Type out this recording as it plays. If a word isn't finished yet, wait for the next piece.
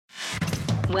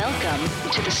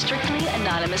Welcome to the Strictly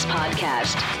Anonymous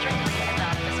Podcast.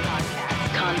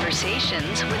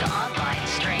 Conversations with online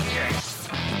strangers.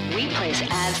 We place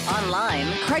ads online.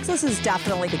 Craigslist is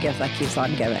definitely the gift that keeps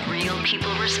on giving. Real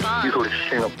people respond. You go to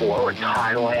Singapore or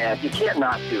Thailand, you can't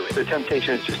not do it. The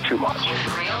temptation is just too much.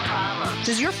 Real problems.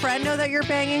 Does your friend know that you're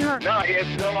banging her? No, he has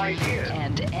no idea.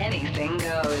 And anything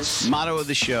goes. Motto of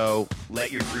the show,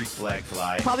 let your Greek flag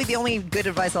fly. Probably the only good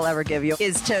advice I'll ever give you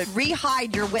is to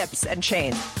re-hide your whips and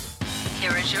chains.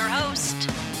 Here is your host,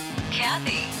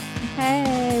 Kathy.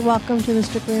 Hey, welcome to the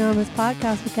Strictly Anonymous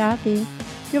Podcast with Kathy.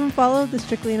 If you haven't followed the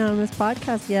Strictly Anonymous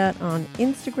Podcast yet on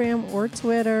Instagram or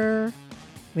Twitter,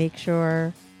 make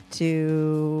sure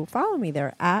to follow me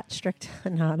there at Strict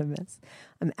Anonymous.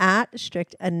 I'm at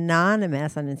Strict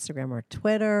Anonymous on Instagram or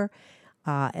Twitter.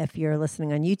 If you're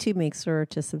listening on YouTube, make sure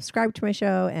to subscribe to my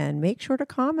show and make sure to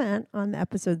comment on the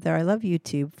episode there. I love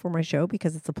YouTube for my show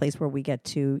because it's a place where we get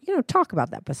to, talk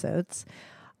about the episodes.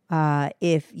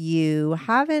 If you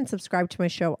haven't subscribed to my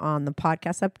show on the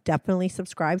podcast app, definitely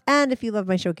subscribe. And if you love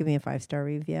my show, give me a 5-star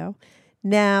review.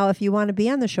 Now, if you want to be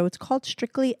on the show, it's called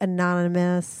Strictly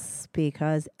Anonymous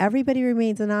because everybody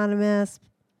remains anonymous.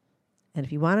 And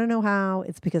if you want to know how,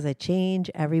 it's because I change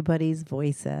everybody's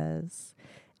voices.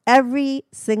 Every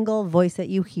single voice that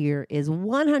you hear is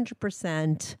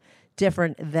 100%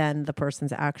 different than the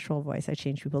person's actual voice. I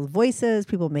change people's voices.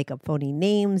 People make up phony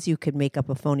names. You could make up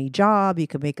a phony job. You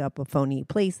could make up a phony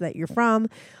place that you're from.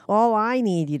 All I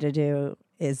need you to do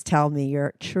is tell me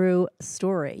your true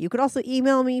story. You could also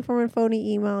email me from a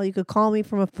phony email. You could call me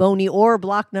from a phony or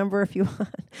block number if you want.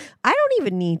 I don't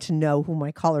even need to know who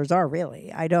my callers are,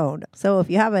 really. I don't. So if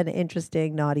you have an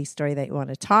interesting, naughty story that you want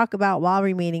to talk about while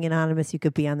remaining anonymous, you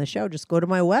could be on the show. Just go to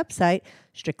my website,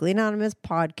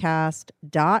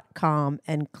 strictlyanonymouspodcast.com,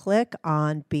 and click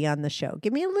on Be on the Show.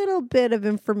 Give me a little bit of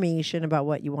information about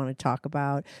what you want to talk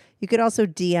about. You could also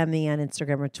DM me on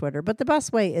Instagram or Twitter, but the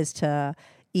best way is to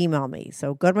email me.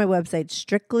 So go to my website,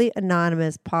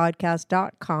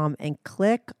 strictlyanonymouspodcast.com, and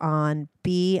click on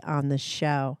Be on the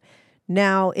Show.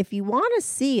 Now, if you want to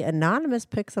see anonymous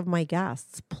pics of my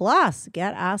guests, plus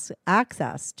get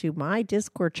access to my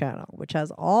Discord channel, which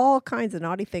has all kinds of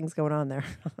naughty things going on there.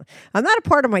 I'm not a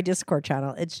part of my Discord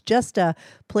channel. It's just a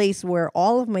place where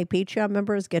all of my Patreon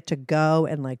members get to go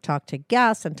and talk to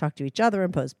guests and talk to each other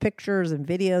and post pictures and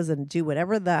videos and do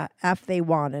whatever the F they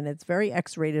want. And it's very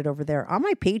X-rated over there. On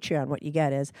my Patreon, what you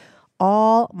get is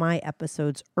all my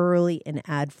episodes early and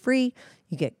ad-free.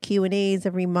 You get Q&As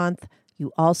every month.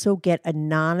 You also get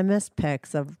anonymous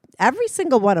pics of every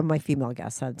single one of my female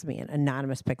guests sends me an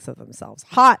anonymous pics of themselves.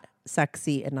 Hot,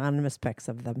 sexy, anonymous pics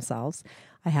of themselves.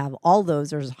 I have all those.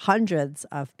 There's hundreds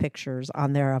of pictures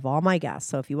on there of all my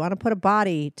guests. So if you want to put a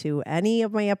body to any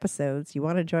of my episodes, you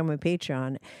want to join my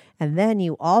Patreon. And then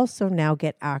you also now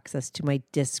get access to my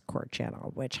Discord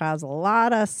channel, which has a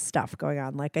lot of stuff going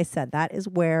on. Like I said, that is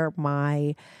where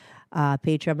my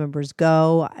Patreon members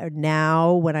go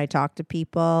now when I talk to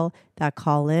people that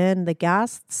call in, the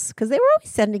guests, because they were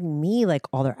always sending me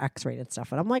all their X-rated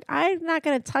stuff. And I'm like, I'm not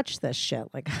going to touch this shit.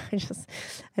 I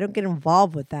don't get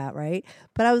involved with that, right?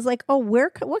 But I was like, oh,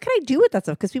 what can I do with that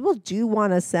stuff? Because people do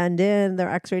want to send in their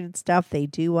X-rated stuff. They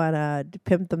do want to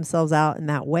pimp themselves out in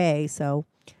that way. So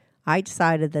I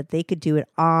decided that they could do it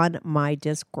on my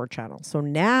Discord channel. So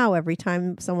now every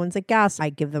time someone's a guest,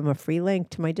 I give them a free link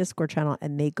to my Discord channel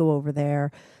and they go over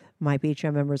there. My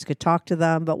Patreon members could talk to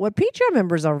them. But what Patreon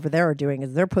members over there are doing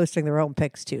is they're posting their own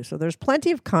pics too. So there's plenty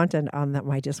of content on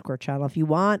my Discord channel. If you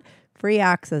want free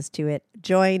access to it,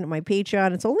 join my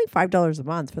Patreon. It's only $5 a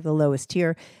month for the lowest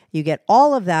tier. You get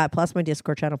all of that, plus my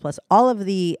Discord channel, plus all of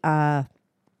the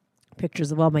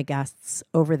pictures of all my guests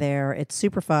over there. It's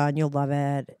super fun. You'll love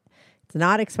it. It's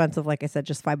not expensive, like I said,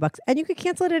 just $5. And you could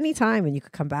cancel it any time and you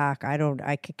could come back.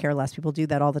 I could care less. People do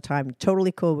that all the time.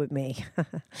 Totally cool with me.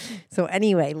 So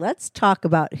anyway, let's talk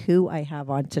about who I have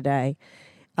on today.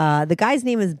 The guy's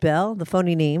name is Bill. The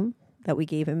phony name that we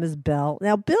gave him is Bill.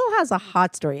 Now, Bill has a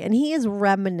hot story and he is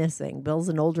reminiscing. Bill's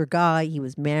an older guy. He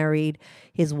was married.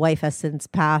 His wife has since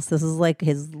passed. This is like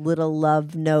his little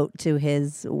love note to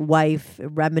his wife,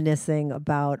 reminiscing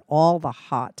about all the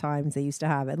hot times they used to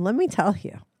have. And let me tell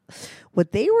you,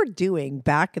 what they were doing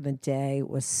back in the day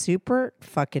was super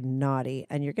fucking naughty,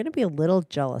 and you're going to be a little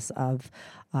jealous of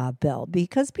Bill,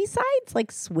 because besides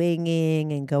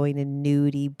swinging and going to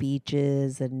nudie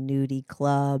beaches and nudie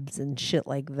clubs and shit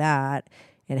like that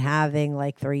and having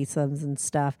threesomes and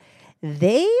stuff,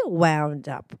 they wound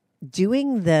up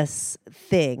doing this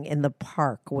thing in the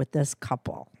park with this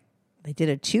couple. They did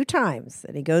it 2 times,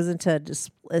 and he goes into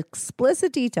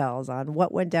explicit details on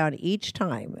what went down each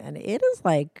time. And it is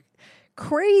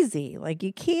crazy. Like,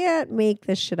 you can't make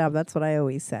this shit up. That's what I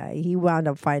always say. He wound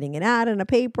up finding an ad in a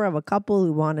paper of a couple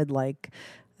who wanted like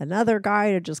another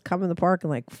guy to just come in the park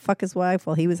and like fuck his wife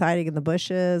while he was hiding in the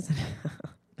bushes.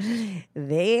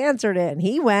 They answered it and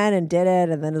he went and did it.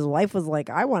 And then his wife was like,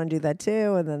 I want to do that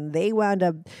too. And then they wound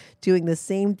up doing the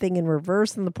same thing in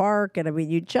reverse in the park. And I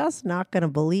mean, you're just not going to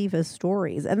believe his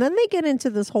stories. And then they get into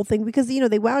this whole thing because, you know,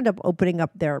 they wound up opening up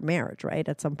their marriage, right?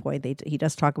 At some point, he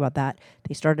does talk about that.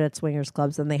 They started at swingers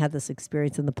clubs and they had this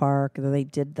experience in the park. And then they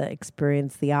did the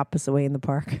experience the opposite way in the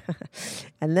park.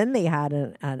 And then they had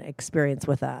an experience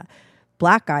with a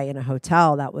black guy in a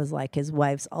hotel that was like his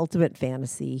wife's ultimate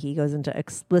fantasy. He goes into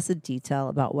explicit detail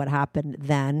about what happened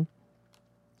then.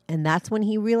 And that's when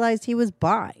he realized he was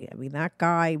bi. I mean, that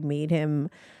guy made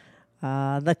him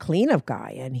the cleanup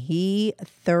guy, and he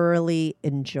thoroughly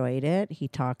enjoyed it. He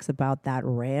talks about that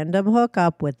random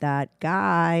hookup with that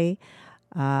guy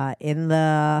in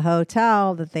the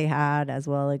hotel that they had, as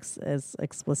well as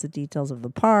explicit details of the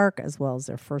park, as well as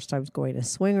their first times going to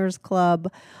swingers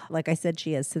club. Like I said,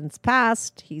 she has since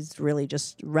passed. He's really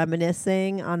just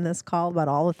reminiscing on this call about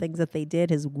all the things that they did.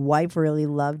 His wife really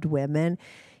loved women.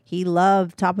 He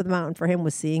loved, top of the mountain for him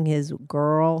was seeing his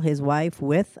wife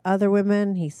with other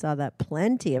women. He saw that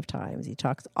plenty of times. He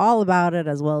talks all about it,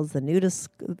 as well as the nudist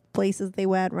places they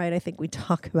went, right? I think we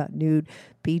talk about nude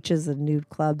beaches and nude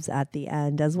clubs at the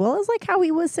end, as well as like how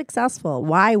he was successful.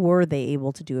 Why were they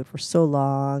able to do it for so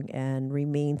long and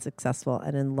remain successful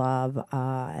and in love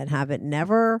and have it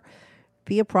never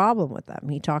be a problem with them?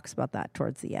 He talks about that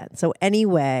towards the end. So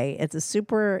anyway, it's a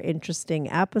super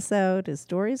interesting episode. His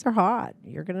stories are hot.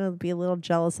 You're going to be a little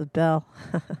jealous of Bill.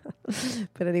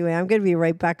 But anyway, I'm going to be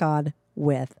right back on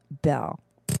with Bill.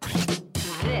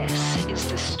 This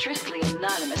is the Strictly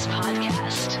Anonymous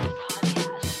podcast.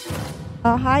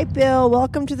 Hi, Bill.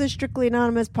 Welcome to the Strictly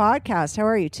Anonymous podcast. How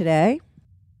are you today?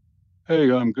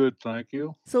 Hey, I'm good, thank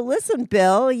you. So listen,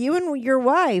 Bill, you and your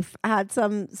wife had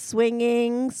some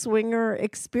swinger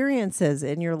experiences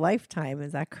in your lifetime.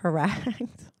 Is that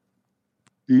correct?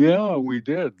 Yeah, we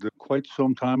did quite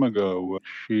some time ago.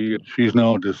 She's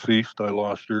now deceased. I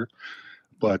lost her.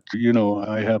 But, you know,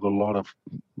 I have a lot of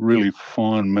really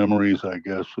fond memories, I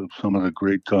guess, of some of the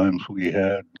great times we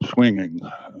had swinging.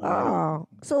 Oh,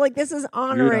 so like this is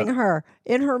honoring her.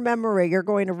 In her memory, you're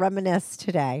going to reminisce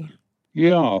today.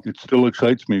 Yeah, it still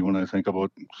excites me when I think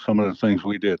about some of the things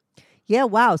we did. Yeah,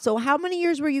 wow. So how many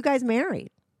years were you guys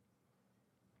married?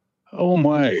 Oh,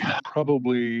 my,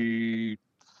 probably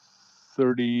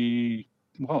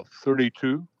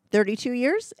 32. 32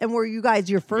 years? And were you guys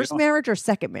your first marriage or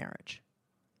second marriage?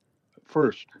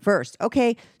 First.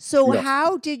 Okay. So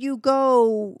how did you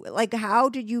go, like, how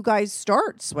did you guys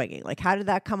start swinging? Like, how did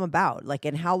that come about? Like,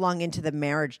 and how long into the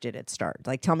marriage did it start?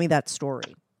 Like, tell me that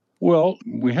story. Well,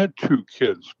 we had 2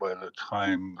 kids by the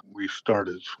time we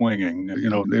started swinging. You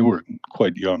know, they were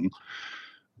quite young.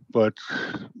 But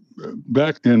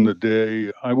back in the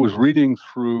day, I was reading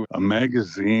through a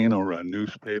magazine or a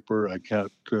newspaper. I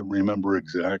can't remember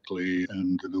exactly.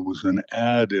 And there was an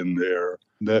ad in there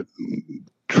that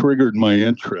triggered my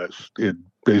interest. It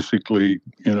basically,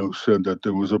 you know, said that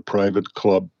there was a private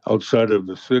club outside of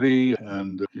the city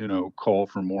and, you know, call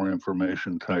for more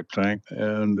information type thing.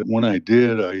 And when I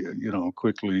did, I, you know,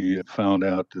 quickly found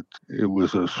out that it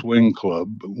was a swing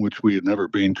club, which we had never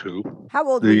been to. How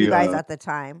old were you guys at the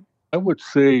time? I would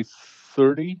say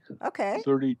 30, okay,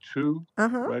 32,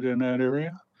 right in that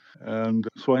area. And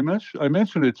so I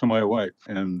mentioned it to my wife,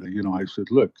 and, you know, I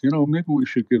said, look, you know, maybe we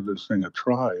should give this thing a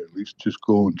try, at least just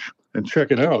go and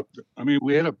check it out. I mean,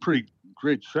 we had a pretty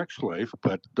great sex life,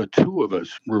 but the 2 of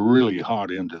us were really hot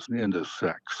into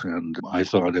sex, and I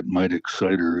thought it might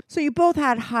excite her. So you both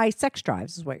had high sex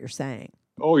drives, is what you're saying.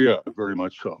 Oh, yeah, very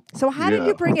much so. So how did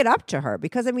you bring it up to her?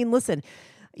 Because, I mean, listen,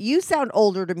 you sound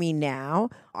older to me now.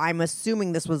 I'm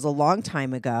assuming this was a long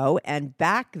time ago, and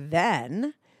back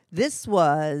then, this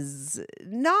was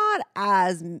not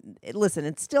as, listen,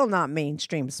 it's still not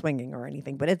mainstream swinging or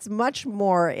anything, but it's much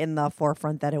more in the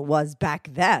forefront than it was back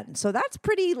then. So that's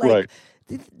pretty, like,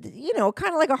 you know,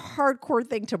 kind of like a hardcore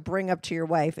thing to bring up to your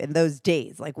wife in those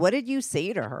days. Like, what did you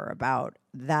say to her about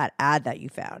that ad that you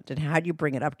found, and how do you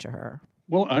bring it up to her?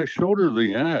 Well, I showed her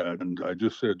the ad, and I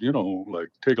just said, you know, like,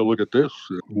 take a look at this.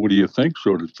 What do you think,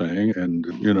 sort of thing? And,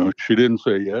 you know, she didn't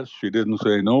say yes. She didn't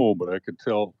say no, but I could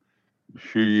tell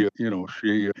she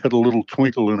had a little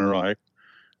twinkle in her eye.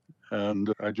 And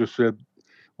I just said,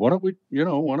 why don't we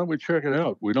check it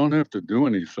out? We don't have to do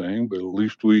anything, but at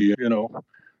least we, you know,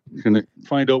 can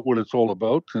find out what it's all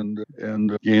about and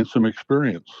gain some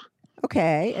experience.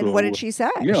 Okay. And what did she say?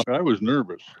 Yeah, I was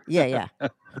nervous. Yeah.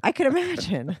 I could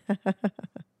imagine.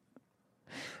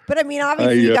 But I mean,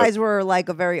 obviously, you I, guys were like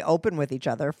very open with each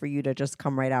other for you to just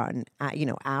come right out and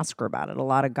ask her about it. A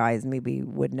lot of guys maybe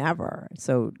would never.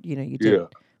 So you did, Yeah.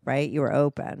 right? You were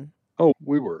open. Oh,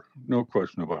 we were. No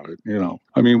question about it.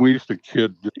 I mean, we used to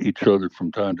kid each other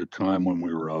from time to time when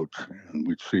we were out and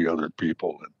we'd see other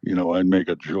people. And, I'd make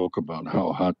a joke about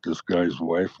how hot this guy's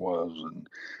wife was. And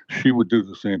she would do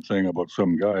the same thing about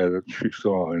some guy that she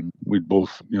saw. And we'd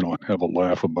both, have a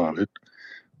laugh about it.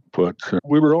 But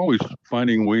we were always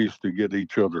finding ways to get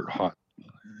each other hot.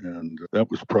 And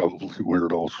that was probably where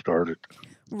it all started.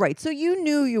 Right. So you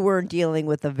knew you weren't dealing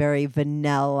with a very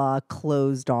vanilla,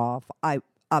 closed off,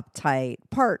 uptight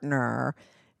partner.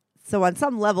 So on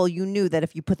some level, you knew that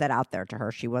if you put that out there to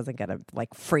her, she wasn't going to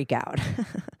like freak out.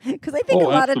 Because I think a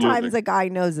lot of times a guy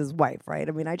knows his wife, right?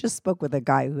 I mean, I just spoke with a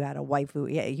guy who had a wife who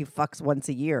he fucks once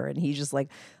a year. And he's just like,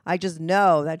 I just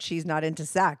know that she's not into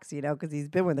sex, because he's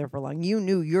been with her for long. You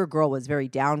knew your girl was very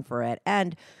down for it.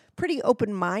 And pretty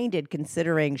open-minded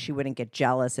considering she wouldn't get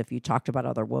jealous if you talked about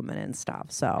other women and stuff.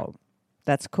 So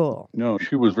that's cool. No,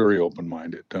 she was very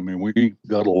open-minded. I mean, we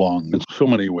got along in so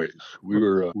many ways. We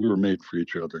were made for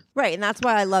each other. Right, and that's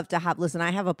why I love to have. Listen, I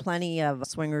have a plenty of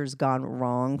swingers gone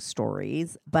wrong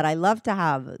stories, but I love to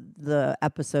have the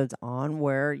episodes on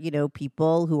where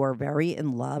people who are very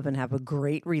in love and have a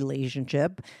great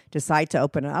relationship decide to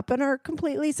open up and are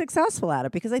completely successful at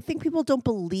it. Because I think people don't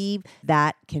believe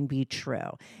that can be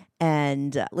true.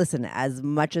 And listen, as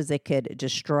much as it could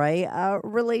destroy a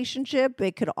relationship,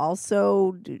 it could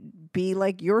also be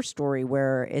like your story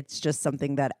where it's just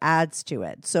something that adds to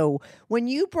it. So when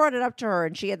you brought it up to her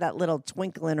and she had that little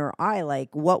twinkle in her eye,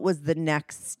 like what was the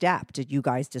next step? Did you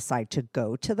guys decide to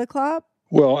go to the club?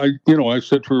 Well, I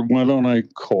said to her, why don't I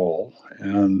call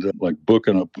and book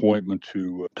an appointment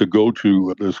to go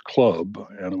to this club?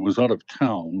 And it was out of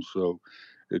town. So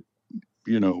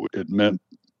it meant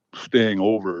staying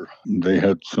over. They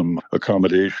had some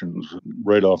accommodations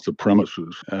right off the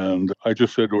premises. And I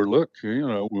just said to her, look,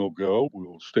 we'll go,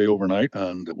 we'll stay overnight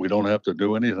and we don't have to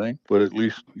do anything, but at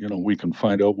least, we can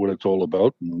find out what it's all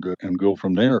about and go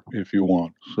from there if you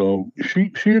want. So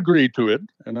she agreed to it.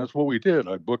 And that's what we did.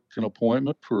 I booked an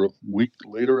appointment for a week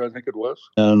later, I think it was.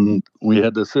 And we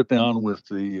had to sit down with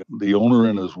the owner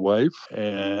and his wife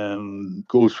and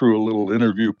go through a little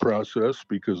interview process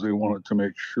because they wanted to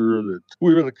make sure that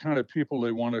we were the kind of people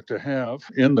they wanted to have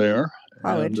in there.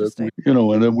 Oh, interesting.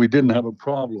 And then we didn't have a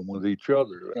problem with each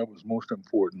other. That was most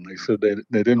important. They said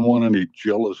they didn't want any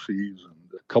jealousies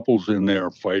and couples in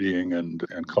there fighting and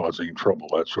causing trouble,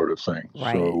 that sort of thing.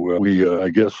 Right. So we, I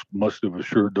guess, must have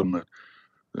assured them that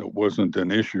it wasn't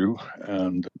an issue.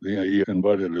 And he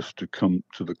invited us to come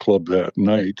to the club that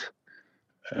night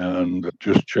and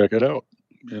just check it out,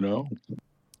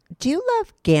 Do you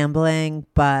love gambling,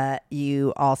 but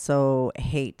you also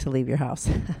hate to leave your house?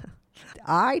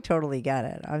 I totally get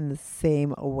it. I'm the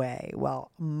same way.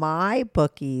 Well,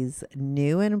 MyBookie's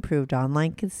new and improved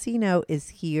online casino is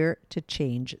here to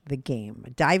change the game.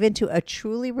 Dive into a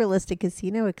truly realistic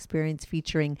casino experience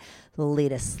featuring the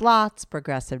latest slots,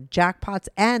 progressive jackpots,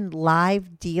 and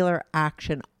live dealer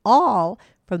action, all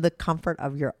from the comfort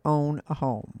of your own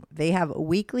home. They have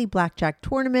weekly blackjack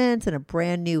tournaments and a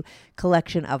brand new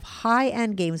collection of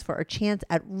high-end games for a chance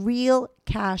at real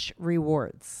cash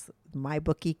rewards.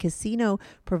 MyBookie Casino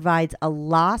provides a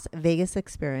Las Vegas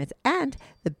experience, and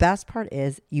the best part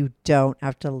is you don't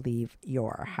have to leave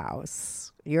your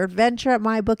house. Your adventure at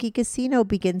MyBookie Casino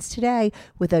begins today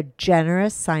with a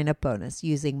generous sign-up bonus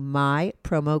using my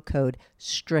promo code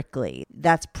STRICTLY.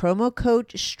 That's promo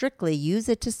code STRICTLY. Use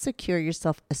it to secure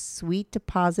yourself a sweet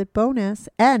deposit bonus.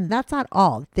 And that's not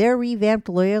all. Their revamped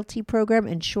loyalty program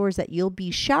ensures that you'll be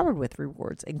showered with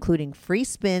rewards, including free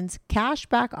spins,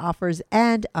 cashback offers,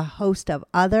 and a host of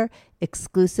other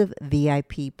exclusive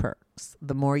VIP perks.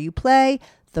 The more you play,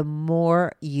 the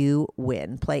more you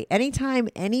win. Play anytime,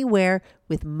 anywhere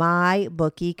with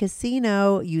MyBookie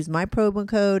Casino. Use my promo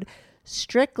code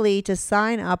STRICTLY to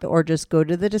sign up, or just go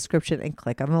to the description and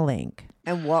click on the link.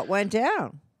 And what went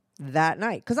down that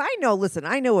night? Because I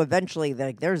know eventually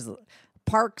there's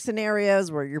park scenarios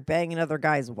where you're banging other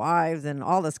guys' wives and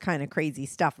all this kind of crazy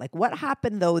stuff. Like, what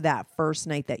happened though that first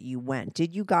night that you went?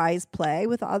 Did you guys play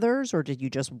with others or did you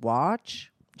just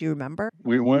watch? Do you remember?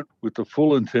 We went with the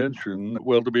full intention.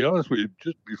 Well, to be honest with you,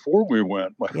 just before we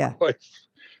went, my wife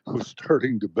was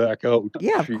starting to back out.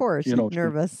 Yeah, of course.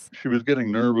 Nervous. She was getting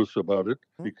nervous about it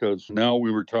because now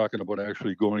we were talking about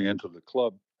actually going into the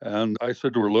club. And I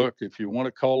said to her, look, if you want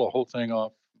to call the whole thing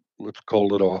off, let's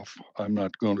call it off. I'm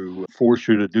not going to force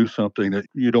you to do something that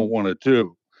you don't want to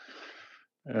do.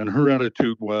 And her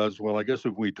attitude was, well, I guess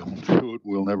if we don't do it,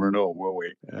 we'll never know, will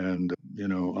we? And,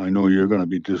 I know you're going to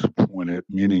be disappointed,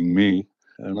 meaning me.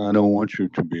 And I don't want you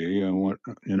to be. I want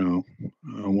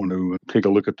to take a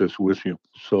look at this with you.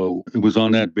 So it was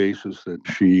on that basis that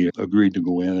she agreed to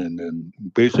go in and then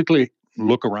basically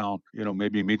look around,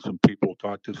 maybe meet some people,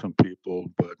 talk to some people.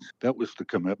 But that was the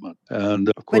commitment. And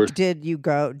of course, But did you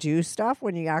go do stuff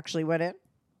when you actually went in?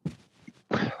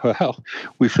 well,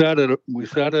 we sat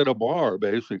at a bar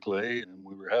basically, and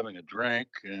we were having a drink,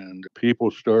 and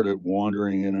people started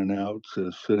wandering in and out,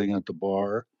 sitting at the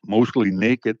bar, mostly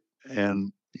naked,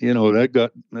 and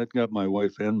that got my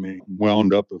wife and me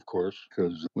wound up, of course,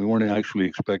 because we weren't actually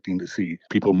expecting to see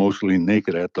people mostly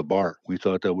naked at the bar. We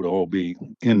thought that would all be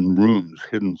in rooms,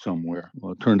 hidden somewhere.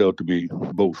 Well, it turned out to be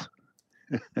both.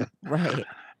 Right.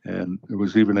 And there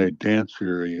was even a dance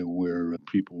area where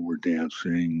people were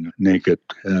dancing naked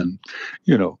and,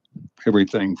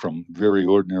 everything from very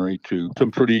ordinary to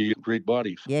some pretty great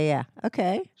bodies. Yeah.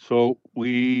 Okay. So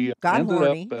we Got ended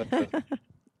horny. up,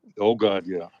 oh God,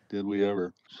 yeah, did we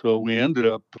ever. So we ended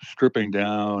up stripping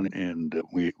down and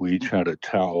we each had a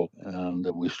towel and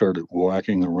we started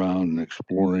walking around and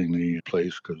exploring the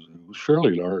place because it was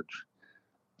fairly large.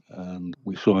 And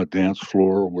we saw a dance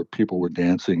floor where people were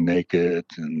dancing naked,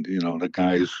 and the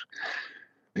guys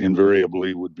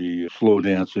invariably would be slow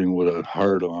dancing with a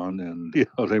heart on, and it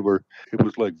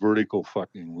was like vertical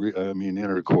fucking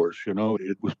intercourse.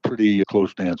 It was pretty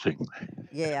close dancing.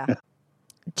 Yeah.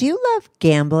 Do you love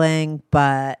gambling,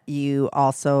 but you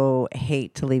also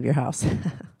hate to leave your house?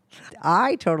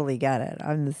 I totally get it.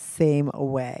 I'm the same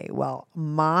way. Well,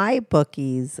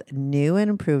 MyBookie's new and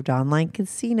improved online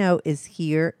casino is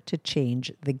here to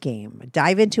change the game.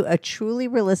 Dive into a truly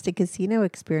realistic casino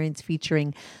experience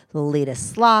featuring the latest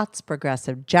slots,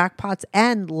 progressive jackpots,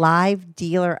 and live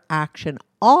dealer action,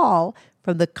 all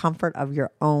from the comfort of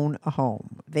your own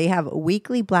home. They have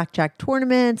weekly blackjack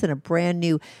tournaments and a brand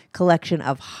new collection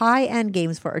of high-end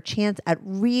games for a chance at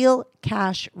real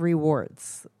cash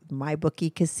rewards.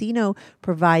 MyBookie Casino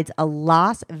provides a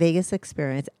Las Vegas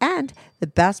experience, and the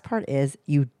best part is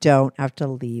you don't have to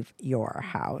leave your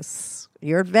house.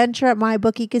 Your adventure at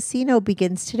MyBookie Casino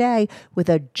begins today with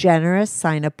a generous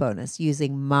sign-up bonus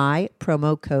using my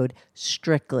promo code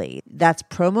STRICTLY. That's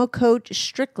promo code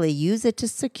STRICTLY. Use it to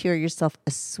secure yourself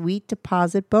a sweet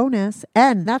deposit bonus.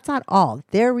 And that's not all.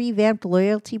 Their revamped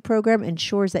loyalty program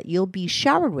ensures that you'll be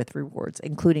showered with rewards,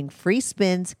 including free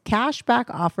spins, cashback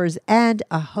offers, and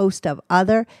a host of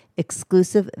other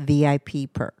exclusive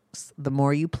VIP perks. The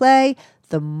more you play,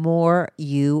 the more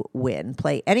you win.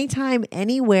 Play anytime,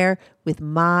 anywhere with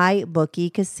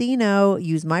MyBookie Casino.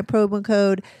 Use my promo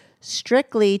code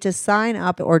STRICTLY to sign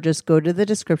up, or just go to the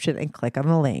description and click on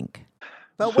the link.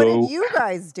 But what did you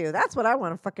guys do? That's what I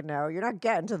want to fucking know. You're not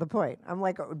getting to the point. I'm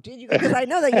like, did you? Because I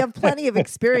know that you have plenty of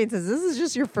experiences. This is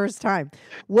just your first time.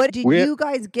 What did you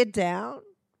guys get down?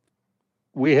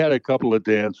 We had a couple of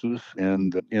dances,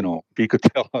 and you could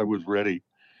tell I was ready.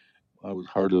 I was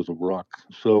hard as a rock.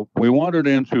 So we wandered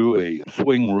into a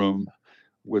swing room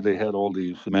where they had all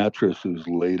these mattresses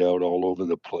laid out all over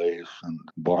the place and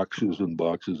boxes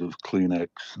of Kleenex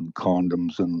and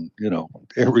condoms and,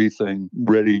 everything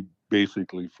ready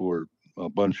basically for a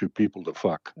bunch of people to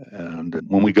fuck. And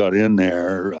when we got in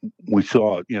there, we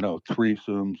saw,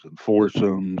 threesomes and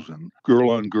foursomes and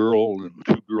girl on girl and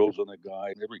two girls and a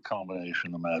guy, every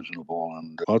combination imaginable,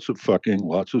 and lots of fucking,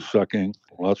 lots of sucking,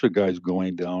 lots of guys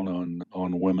going down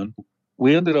on women.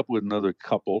 We ended up with another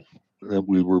couple that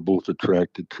we were both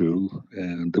attracted to,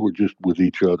 and they were just with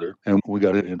each other, and we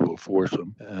got into a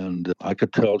foursome, and I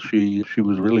could tell she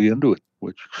was really into it,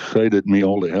 which excited me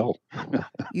all to hell.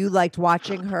 You liked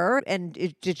watching her,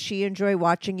 and did she enjoy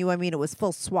watching you? I mean, it was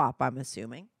full swap, I'm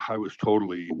assuming. I was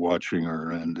totally watching her,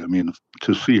 and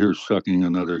to see her sucking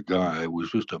another guy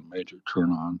was just a major turn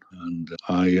on, and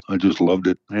I just loved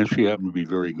it, and she happened to be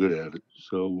very good at it.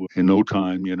 So in no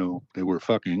time, they were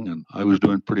fucking, and I was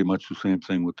doing pretty much the same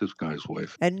thing with this guy's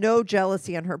wife. And no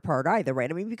jealousy on her part either, right?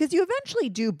 I mean, because you eventually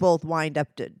do both wind up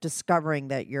discovering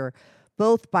that you're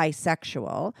both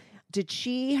bisexual. Did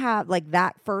she have, like,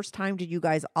 that first time, did you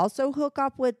guys also hook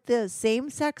up with the same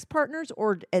sex partners,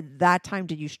 or at that time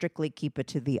did you strictly keep it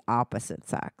to the opposite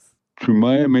sex? To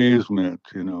my amazement,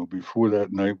 before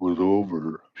that night was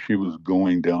over, she was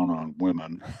going down on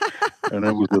women. And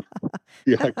I was,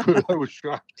 I was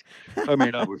shocked. I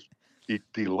was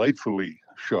delightfully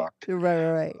shocked.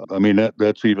 Right.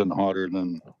 That's even hotter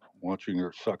than watching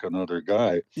her suck another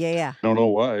guy. Yeah. I don't know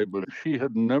why, but she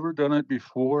had never done it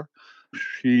before.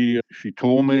 She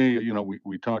told me,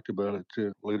 we talked about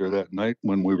it later that night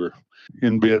when we were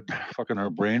in bed fucking our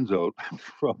brains out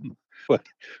from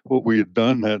what we had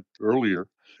done that earlier.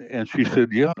 And she said,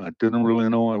 yeah, I didn't really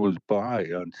know I was bi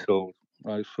until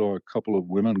I saw a couple of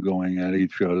women going at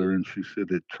each other. And she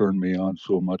said it turned me on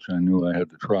so much I knew I had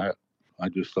to try it. I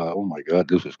just thought, oh my God,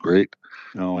 this is great.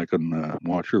 Now I can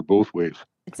watch her both ways.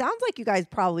 It sounds like you guys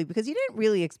probably, because you didn't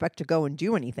really expect to go and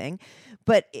do anything,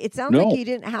 but it sounds No. like you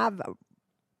didn't have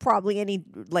probably any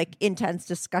like intense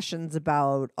discussions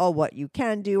about, oh, what you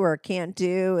can do or can't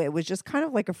do. It was just kind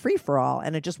of like a free for all,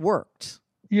 and it just worked.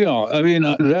 Yeah, I mean,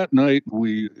 that night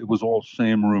it was all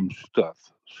same room stuff.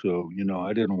 So,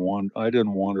 I didn't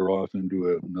wander off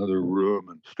into another room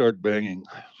and start banging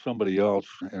somebody else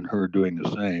and her doing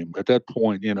the same. At that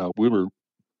point, we were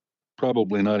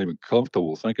probably not even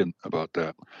comfortable thinking about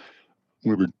that.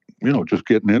 We were, just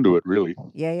getting into it, really.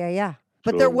 Yeah.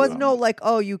 But So, there was no like,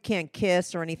 oh, you can't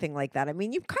kiss or anything like that. I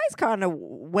mean, you guys kind of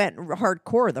went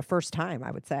hardcore the first time,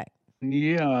 I would say.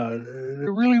 Yeah,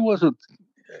 there really wasn't,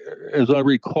 as I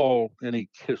recall, any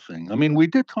kissing. I mean, we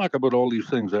did talk about all these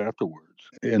things afterwards,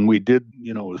 and we did,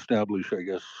 establish, I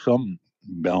guess, some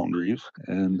boundaries,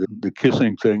 and the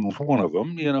kissing thing was one of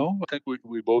them. I think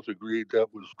we both agreed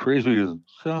that was crazy as it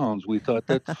sounds. We thought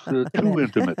that's too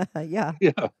intimate. Yeah.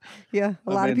 Yeah,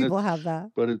 A lot of mean, people have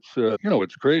that. but it's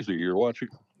it's crazy. You're watching.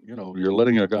 You're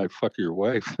letting a guy fuck your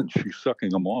wife and she's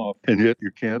sucking him off, and yet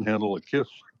you can't handle a kiss.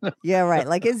 Yeah, right.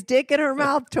 Like his dick in her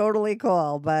mouth, totally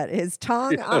cool, but his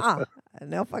tongue,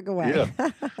 no fucking way.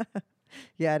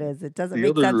 Yeah, it is. It doesn't The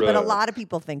make other, sense, but a lot of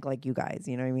people think like you guys.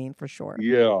 You know what I mean? For sure.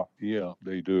 Yeah,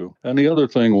 they do. And the other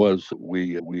thing was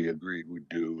we agreed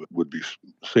would be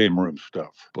same room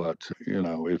stuff. But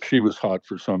if she was hot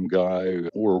for some guy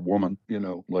or woman,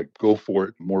 like go for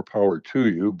it, more power to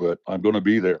you. But I'm going to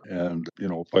be there, and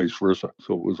vice versa.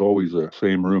 So it was always a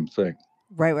same room thing.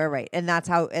 Right. And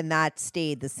that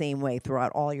stayed the same way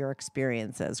throughout all your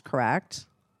experiences, correct?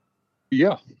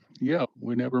 Yeah,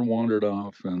 we never wandered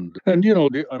off, and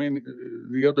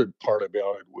the other part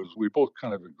about it was we both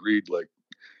kind of agreed, like,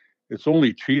 it's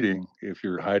only cheating if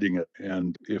you're hiding it,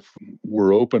 and if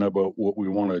we're open about what we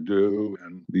want to do,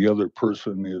 and the other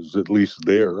person is at least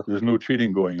there's no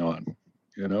cheating going on.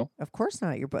 Of course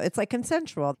not. It's like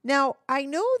consensual. Now, I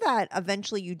know that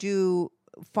eventually you do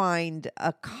find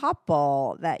a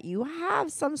couple that you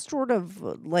have some sort of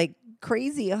like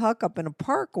crazy hookup in a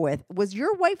park with. Was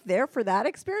your wife there for that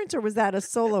experience, or was that a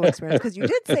solo experience? Because you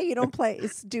did say you don't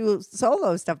do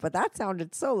solo stuff, but that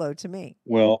sounded solo to me.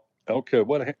 Well, okay,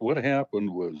 what happened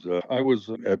was I was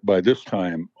by this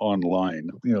time online.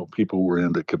 People were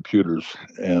into computers,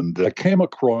 and I came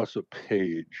across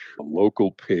a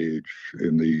local page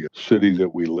in the city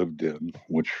that we lived in,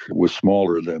 which was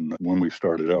smaller than when we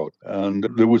started out. And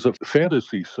there was a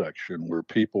fantasy section where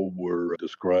people were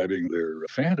describing their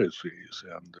fantasies,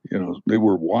 and they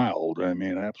were wild. I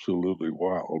mean, absolutely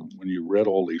wild. When you read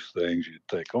all these things, you'd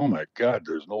think, oh my God,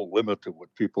 there's no limit to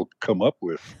what people come up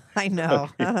with. I know.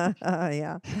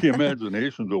 Yeah. The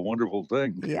imagination's a wonderful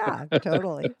thing. Yeah,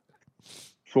 totally.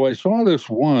 So I saw this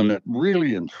one that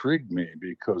really intrigued me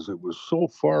because it was so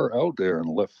far out there in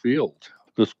left field.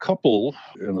 This couple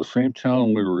in the same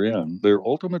town we were in, their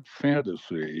ultimate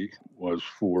fantasy was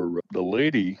for the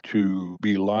lady to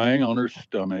be lying on her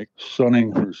stomach,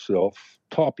 sunning herself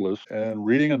topless and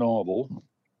reading a novel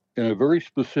in a very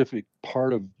specific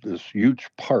part of this huge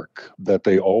park that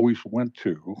they always went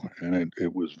to. And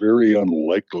it was very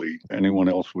unlikely anyone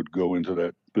else would go into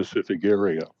that specific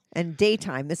area. And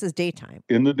daytime. This is daytime.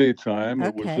 In the daytime.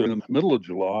 It was Okay. in the middle of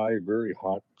July, very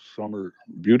hot summer,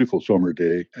 beautiful summer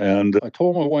day. And I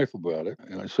told my wife about it.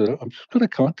 And I said, I'm just going to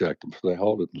contact them for the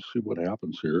hell of it and see what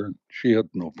happens here. And she had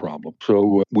no problem.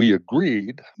 So we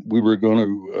agreed we were going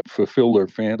to fulfill their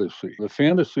fantasy. The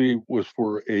fantasy was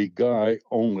for a guy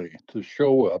only to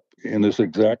show up in this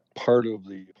exact part of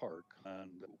the park.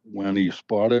 And when he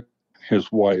spotted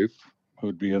his wife,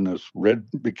 who'd be in this red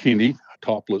bikini,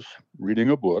 topless,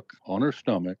 reading a book on her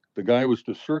stomach. The guy was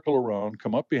to circle around,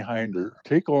 come up behind her,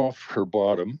 take off her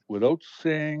bottom without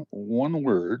saying one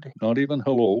word, not even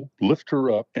hello, lift her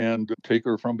up and take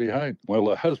her from behind while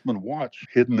the husband watched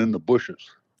hidden in the bushes.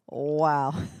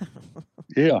 Wow.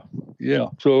 Yeah.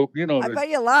 So, I bet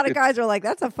you a lot of guys are like,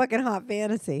 that's a fucking hot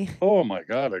fantasy. oh my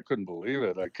God, I couldn't believe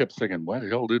it. I kept thinking, why the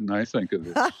hell didn't I think of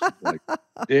this? Like,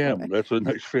 damn, that's a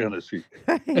nice fantasy.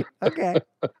 Okay.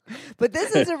 But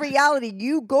this is a reality.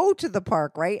 You go to the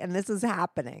park, right? And this is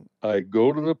happening. I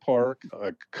go to the park,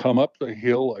 I come up the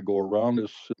hill, I go around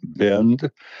this bend,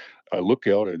 I look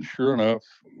out, and sure enough,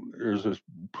 there's this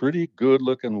pretty good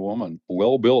looking woman,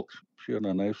 well built. She had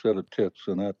a nice set of tits,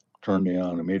 and that turned me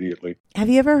on immediately. Have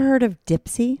you ever heard of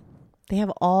Dipsy? They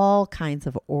have all kinds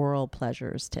of oral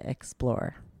pleasures to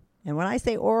explore. And when I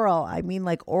say oral, I mean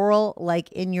like oral,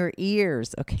 like in your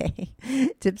ears, okay?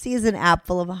 Dipsea is an app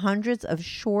full of hundreds of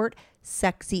short,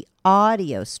 sexy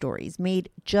audio stories made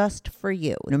just for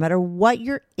you. No matter what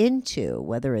you're into,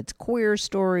 whether it's queer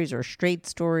stories or straight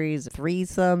stories,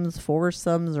 threesomes,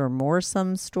 foursomes, or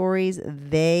moresome stories,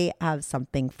 they have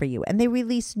something for you. And they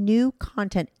release new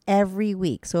content every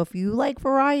week. So if you like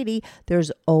variety,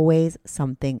 there's always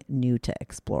something new to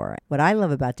explore. What I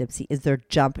love about Dipsea is their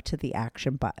jump to the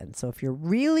action button. So if you're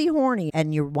really horny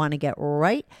and you want to get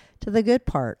right to the good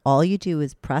part, all you do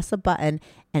is press a button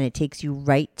and it takes you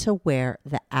right to where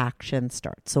the action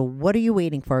starts. So what are you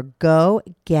waiting for? Go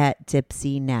get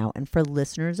Dipsea now. And for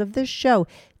listeners of this show,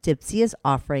 Dipsea is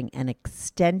offering an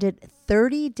extended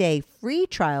 30-day free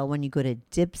trial when you go to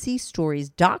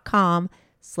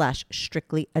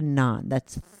dipseastories.com/strictlyanon.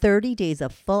 That's 30 days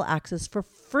of full access for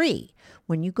free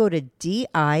when you go to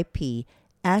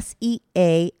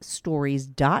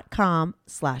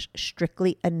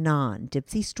DIPSEAstories.com/strictlyanon.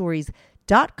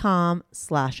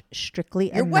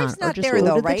 DipseaStories.com/strictlyanon. Your wife's not there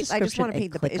though, right? I just want to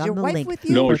paint the click Is on your the wife link with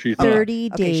you? No, for she's not. 30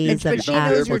 Okay, days but of she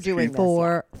knows you're access doing this.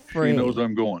 for free. She knows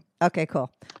I'm going. Okay,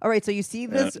 cool. All right, so you see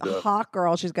this And, hot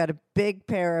girl. She's got a big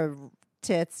pair of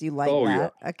tits. You like Oh,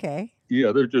 that? Okay.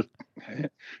 Yeah, they're just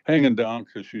hanging down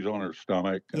because she's on her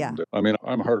stomach. And, Yeah. I mean,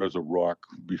 I'm hard as a rock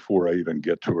before I even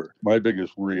get to her. My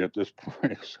biggest worry at this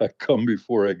point is I come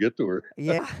before I get to her.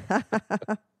 Yeah.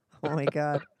 Oh my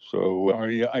God. So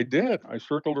I did. I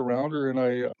circled around her and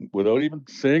I, without even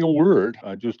saying a word,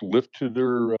 I just lifted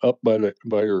her up by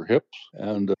her hips,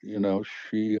 and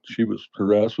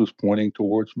her ass was pointing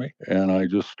towards me, and I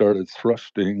just started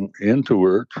thrusting into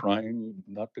her, trying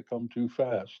not to come too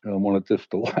fast. And I wanted this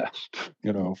to last,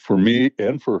 for me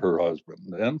and for her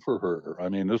husband and for her. I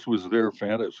mean, this was their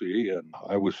fantasy, and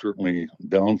I was certainly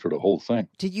down for the whole thing.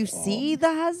 Did you see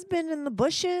the husband in the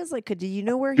bushes? Like, did you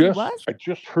know where he was? I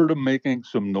just heard him making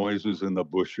some noises in the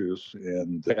bushes,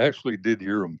 and I actually did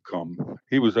hear him come.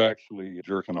 He was actually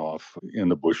jerking off in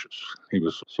the bushes. He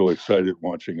was so excited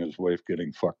watching his wife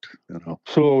getting fucked,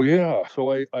 So yeah,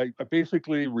 so I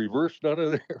basically reversed out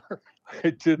of there.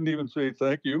 I didn't even say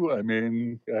thank you. I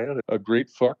mean, I had a great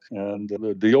fuck, and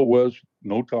the deal was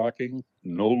no talking,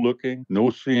 no looking, no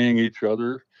seeing each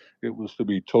other. It was to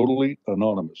be totally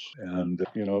anonymous. And,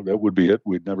 that would be it.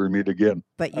 We'd never meet again.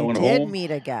 But I you went did home.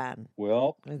 meet again.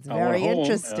 Well, It's I went very home and,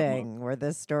 interesting where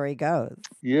this story goes.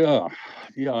 Yeah.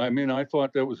 I mean, I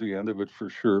thought that was the end of it for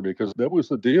sure, because that was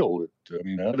the deal.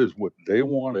 That is what they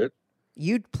wanted.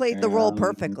 You played the role And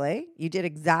perfectly. You did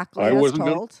exactly I as wasn't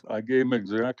told. I gave them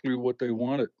exactly what they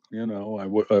wanted.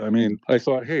 I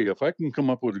thought, hey, if I can come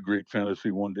up with a great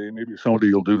fantasy one day, maybe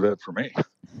somebody will do that for me.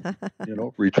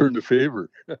 Return the favor.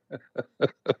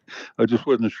 I just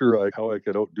wasn't sure how I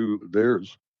could outdo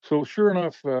theirs. So sure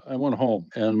enough, I went home,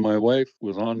 and my wife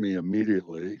was on me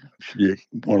immediately. She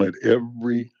wanted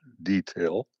every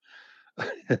detail.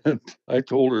 And I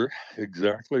told her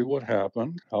exactly what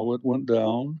happened, how it went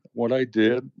down, what I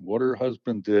did, what her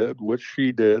husband did, what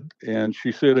she did. And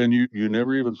she said, and you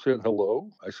never even said hello?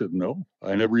 I said, no,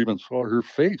 I never even saw her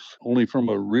face, only from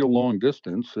a real long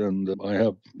distance. And I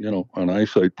have, an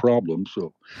eyesight problem.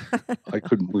 So I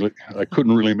couldn't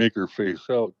really make her face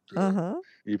out.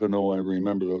 Even though I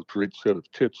remember those great set of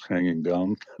tits hanging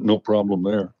down, no problem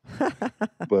there.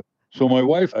 But so my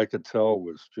wife, I could tell,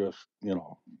 was just,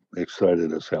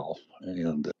 excited as hell.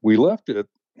 And we left it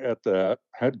at that,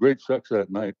 had great sex that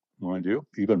night, mind you,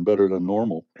 even better than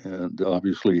normal. And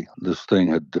obviously this thing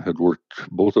had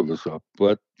worked both of us up.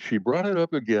 But she brought it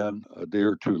up again a day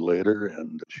or two later,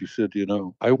 and she said,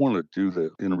 I want to do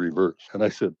that in reverse. And I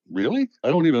said, really? I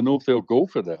don't even know if they'll go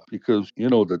for that, because,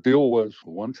 the deal was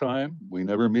one time, we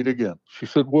never meet again. She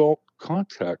said, well,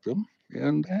 contact them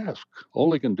and ask. All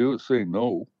they can do is say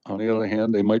no. On the other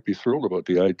hand, they might be thrilled about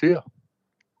the idea.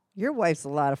 Your wife's a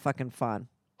lot of fucking fun.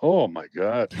 Oh my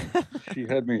God. She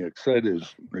had me excited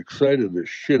as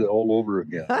shit all over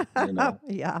again.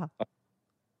 Yeah.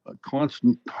 A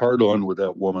constant hard on with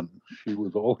that woman. She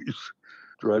was always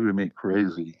driving me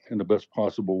crazy in the best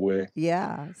possible way.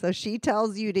 Yeah. So she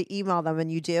tells you to email them,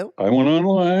 and you do? I went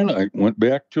online, I went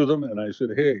back to them, and I said,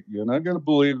 hey, you're not going to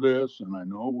believe this, and I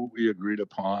know what we agreed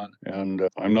upon, and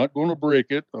I'm not going to break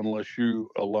it unless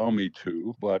you allow me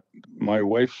to, but my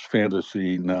wife's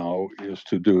fantasy now is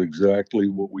to do exactly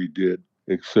what we did,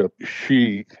 except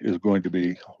she is going to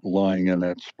be lying in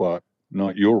that spot,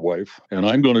 not your wife, and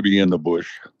I'm going to be in the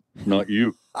bush, not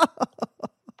you.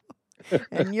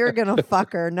 And you're going to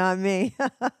fuck her, not me.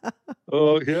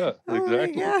 Oh, yeah, Oh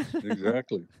exactly. my God.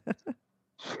 Exactly.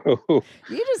 So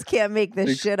You just can't make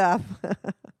this shit up.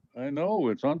 I know,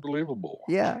 it's unbelievable.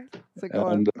 Yeah. So go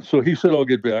on. And so he said, I'll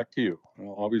get back to you.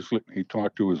 Well, obviously, he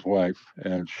talked to his wife,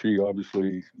 and she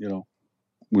obviously,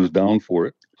 was down for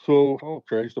it. So, oh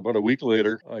Christ, about a week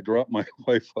later, I dropped my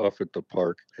wife off at the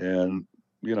park, and,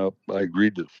 I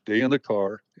agreed to stay in the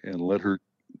car and let her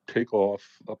take off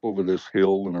up over this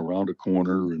hill and around a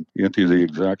corner and into the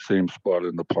exact same spot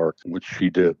in the park, which she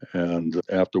did. And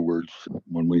afterwards,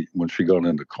 when she got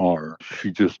in the car, she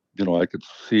just, I could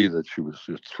see that she was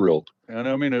just thrilled. And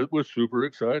I mean, it was super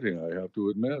exciting, I have to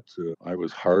admit. I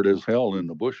was hard as hell in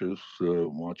the bushes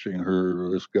watching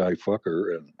this guy fuck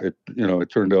her. And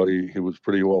it turned out he was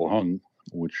pretty well hung,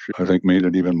 which I think made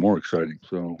it even more exciting.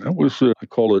 So that was, I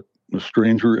call it a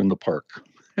stranger in the park.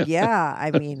 Yeah,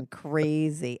 I mean,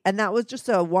 crazy. And that was just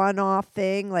a one-off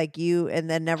thing, like and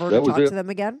then never to That was talk it. to them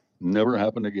again? Never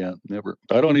happened again. Never.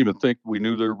 I don't even think we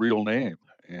knew their real name,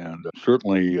 and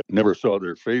certainly never saw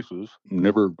their faces.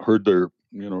 Never heard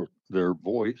their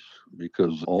voice,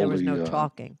 because all There was the no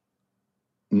talking.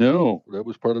 no, that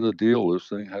was part of the deal. This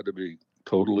thing had to be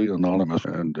totally anonymous,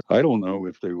 and I don't know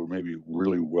if they were maybe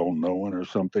really well known or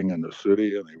something in the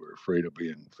city, and they were afraid of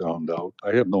being found out.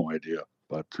 I have no idea.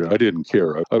 But I didn't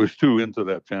care. I was too into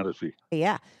that fantasy.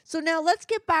 Yeah. So now let's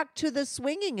get back to the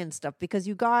swinging and stuff, because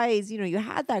you guys, you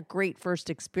had that great first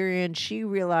experience. She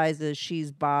realizes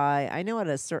she's bi. I know at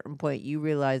a certain point you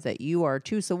realize that you are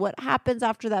too. So what happens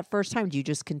after that first time? Do you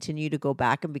just continue to go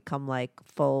back and become like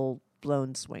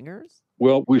full-blown swingers?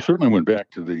 Well, we certainly went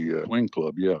back to the swing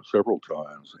club, several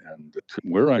times. And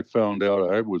where I found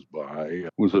out I was bi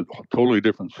was a totally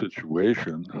different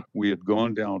situation. We had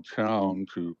gone downtown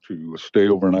to stay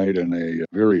overnight in a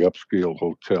very upscale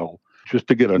hotel just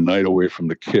to get a night away from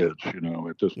the kids. At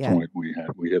this point, we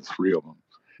had three of them,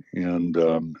 and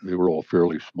they were all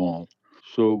fairly small.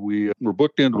 So we were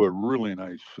booked into a really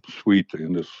nice suite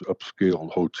in this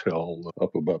upscale hotel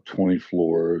up about 20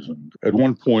 floors. And at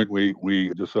one point, we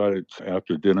decided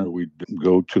after dinner we'd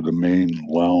go to the main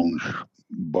lounge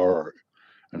bar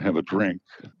and have a drink,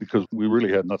 because we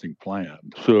really had nothing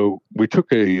planned. So we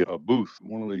took a booth,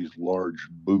 one of these large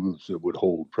booths that would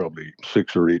hold probably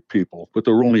 6 or 8 people, but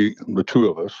there were only the two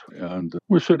of us. And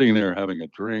we're sitting there having a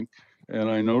drink. And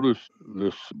I noticed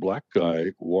this black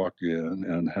guy walk in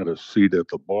and had a seat at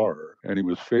the bar, and he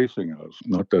was facing us,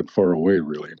 not that far away,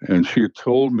 really. And she had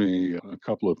told me a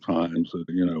couple of times that,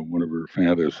 one of her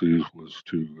fantasies was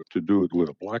to do it with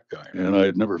a black guy. And I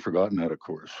had never forgotten that, of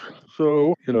course.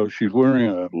 So, she's wearing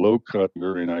a low-cut,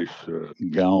 very nice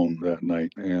gown that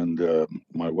night, and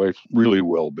my wife's really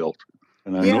well built.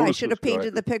 And I should have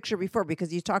painted the picture before,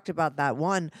 because you talked about that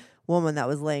one woman that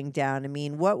was laying down. I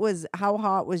mean, how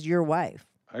hot was your wife?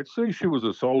 I'd say she was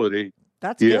a solid 8.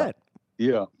 That's good.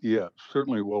 Yeah.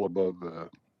 Certainly well above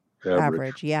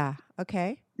average. Yeah.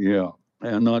 Okay. Yeah.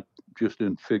 And not just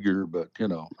in figure, but,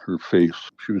 her face.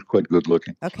 She was quite good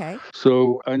looking. Okay.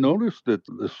 So I noticed that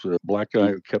this black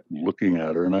guy kept looking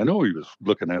at her, and I know he was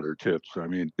looking at her tits. I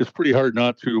mean, it's pretty hard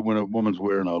not to when a woman's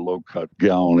wearing a low-cut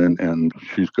gown and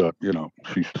she's got,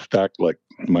 she's stacked like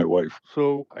my wife.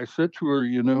 So I said to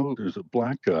her, there's a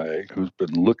black guy who's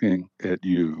been looking at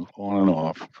you on and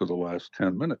off for the last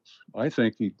 10 minutes. I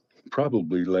think he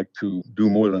probably like to do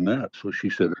more than that. So she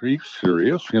said, are you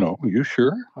serious? Are you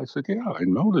sure? I said, yeah, I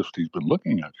noticed he's been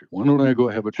looking at you. Why don't I go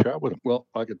have a chat with him? Well,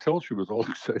 I could tell she was all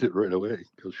excited right away,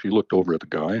 because she looked over at the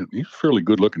guy, and he's a fairly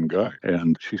good looking guy.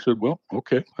 And she said, well,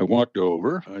 okay. I walked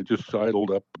over. I just sidled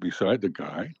up beside the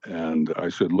guy, and I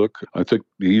said, look, I think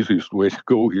the easiest way to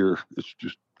go here is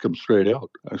just come straight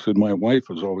out. I said, my wife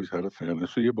has always had a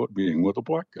fantasy about being with a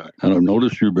black guy. And I've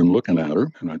noticed you've been looking at her,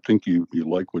 and I think you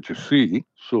like what you see.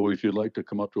 So if you'd like to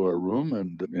come up to our room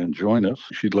and join us,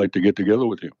 she'd like to get together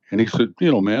with you. And he said,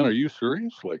 man, are you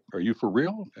serious? Like, are you for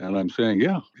real? And I'm saying,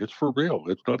 yeah, it's for real.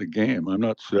 It's not a game. I'm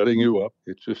not setting you up.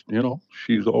 It's just,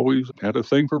 she's always had a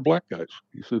thing for black guys.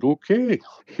 He said, okay.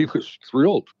 He was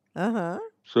thrilled. Uh-huh.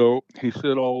 So he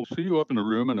said, I'll see you up in the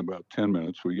room in about 10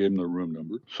 minutes. We gave him the room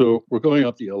number. So we're going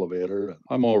up the elevator, and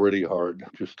I'm already hard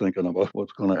just thinking about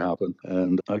what's going to happen.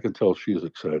 And I can tell she's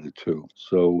excited too.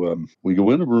 So we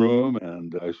go in the room,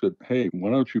 and I said, hey,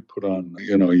 why don't you put on,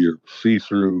 your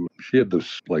see-through. She had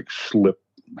this like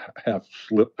half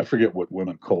slip. I forget what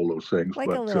women call those things. Like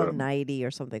a little nightie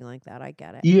or something like that. I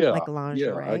get it. Yeah. Like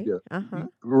lingerie. Yeah, I get it. Uh-huh.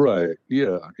 Right.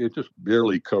 Yeah. It just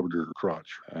barely covered her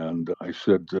crotch. And I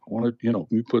said, why don't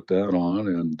you put that on,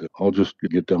 and I'll just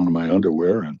get down to my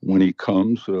underwear. And when he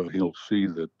comes, he'll see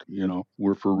that,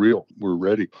 we're for real. We're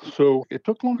ready. So it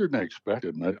took longer than I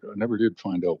expected. And I never did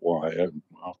find out why. I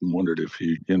often wondered if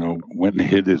he, went and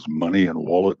hid his money and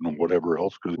wallet and whatever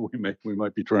else, because we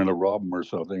might be trying to rob him or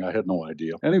something. I had no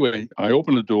idea. Anyway, I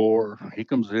open the door. He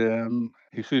comes in,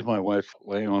 he sees my wife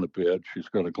laying on a bed. She's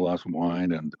got a glass of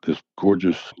wine and this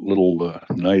gorgeous little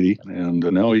nightie. And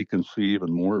now he can see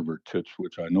even more of her tits,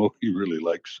 which I know he really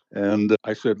likes. And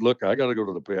I said, look, I got to go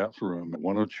to the bathroom.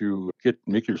 Why don't you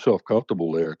make yourself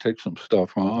comfortable there? Take some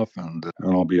stuff off and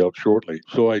I'll be out shortly.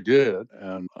 So I did.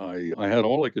 And I had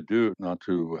all I could do not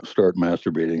to start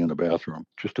masturbating in the bathroom,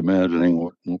 just imagining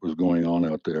what was going on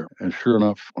out there. And sure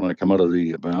enough, when I come out of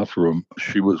the bathroom,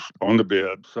 she was on the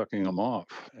bed sucking him off.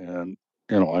 And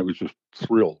I was just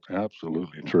thrilled,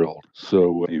 absolutely thrilled.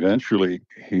 So eventually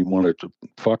he wanted to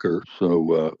fuck her.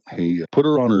 So he put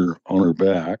her on her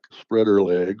back, spread her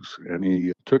legs, and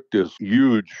he took this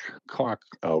huge cock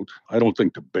out. I don't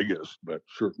think the biggest, but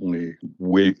certainly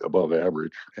way above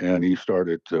average. And he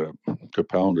started to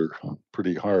pound her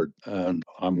pretty hard. And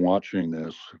I'm watching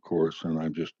this, of course, and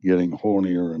I'm just getting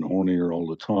hornier and hornier all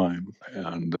the time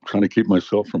and trying to keep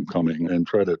myself from coming and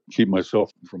try to keep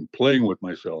myself from playing with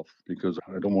myself because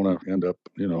I don't want to end up,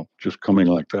 just coming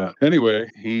like that. Anyway,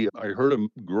 I heard him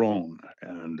groan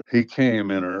and he came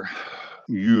in her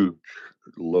huge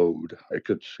load. I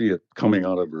could see it coming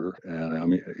out of her. And I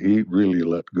mean, he really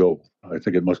let go. I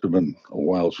think it must have been a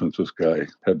while since this guy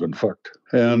had been fucked.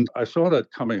 And I saw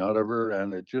that coming out of her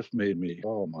and it just made me,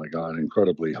 oh my God,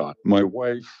 incredibly hot. My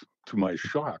wife, to my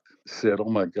shock, said, oh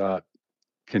my God,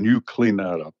 can you clean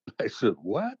that up? I said,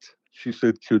 what? She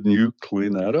said, can you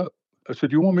clean that up? I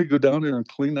said, you want me to go down there and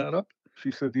clean that up? She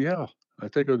said, yeah, I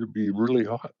think it would be really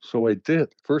hot. So I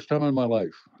did. First time in my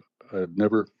life. I'd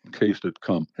never tasted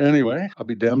cum. Anyway, I'll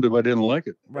be damned if I didn't like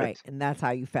it. Right. And that's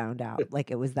how you found out. Like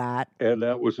it was that. And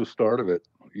that was the start of it,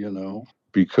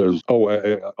 because,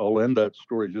 I'll end that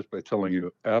story just by telling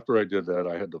you, after I did that,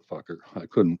 I had to fuck her.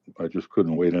 I just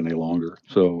couldn't wait any longer.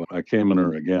 So I came in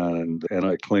her again and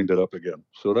I cleaned it up again.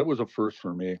 So that was a first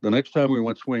for me. The next time we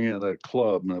went swinging at that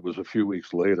club, and it was a few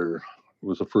weeks later, it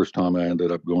was the first time I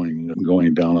ended up going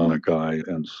down on a guy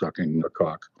and sucking a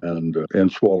cock and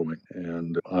swallowing.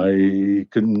 And I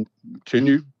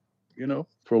continued,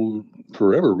 for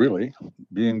forever, really,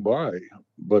 being bi,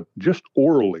 but just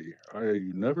orally. I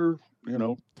never,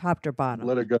 Top or bottom.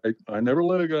 I never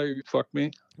let a guy fuck me.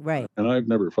 Right. And I've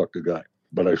never fucked a guy.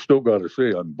 But I still got to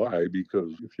say I'm bi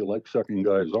because if you like sucking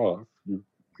guys off,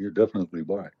 you're definitely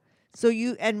bi. So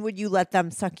would you let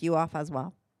them suck you off as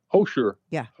well? Oh, sure.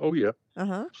 Yeah. Oh, yeah.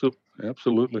 Uh-huh. So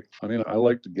absolutely. I mean, I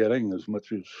like getting as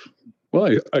much as,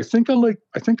 well, I think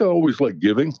I always like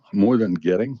giving more than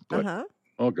getting, but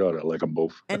oh God, I like them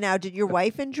both. And now, did your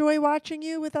wife enjoy watching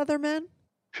you with other men?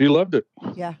 She loved it.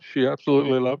 Yeah. She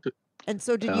absolutely loved it. And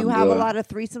so did you have a lot of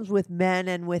threesomes with men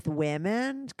and with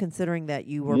women, considering that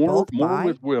you were both bi? More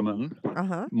with women.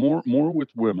 Uh-huh. More with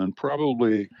women,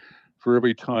 probably. For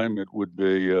every time it would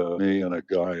be me and a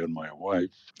guy and my wife.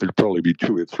 There'd probably be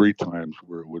 2 or 3 times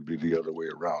where it would be the other way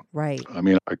around. Right. I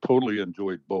mean, I totally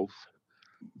enjoyed both.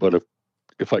 But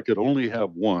if I could only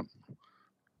have one,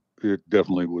 it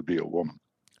definitely would be a woman.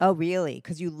 Oh, really?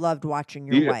 Because you loved watching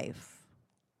your wife.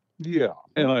 Yeah.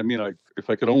 And I mean, if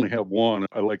I could only have one,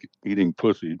 I like eating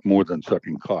pussy more than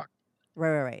sucking cock.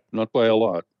 Right. Not by a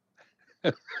lot.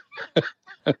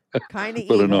 Kind of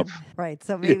but even. Enough. Right.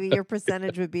 So maybe your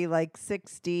percentage would be like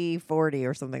 60-40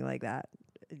 or something like that.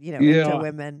 Into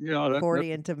women,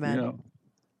 40 into men.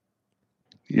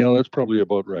 Yeah, that's probably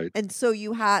about right. And so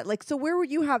you had, so where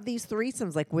would you have these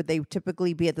threesomes? Like, would they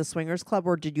typically be at the swingers club,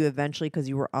 or did you eventually, because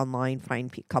you were online,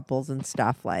 find couples and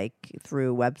stuff, like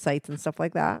through websites and stuff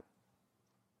like that?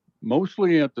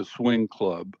 Mostly at the swing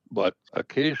club, but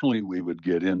occasionally we would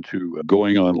get into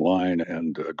going online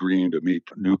and agreeing to meet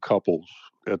new couples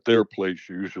at their place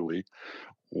usually,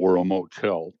 or a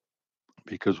motel,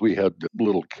 because we had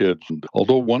little kids. And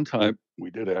although one time we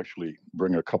did actually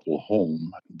bring a couple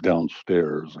home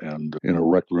downstairs and in a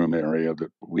rec room area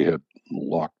that we had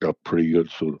locked up pretty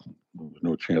good, so there was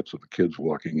no chance of the kids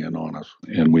walking in on us.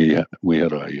 And we had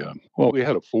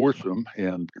a foursome,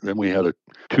 and then we had a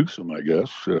twosome, I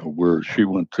guess, where she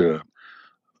went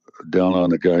down on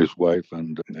the guy's wife,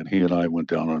 and he and I went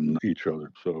down on each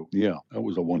other. So yeah, that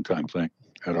was a one-time thing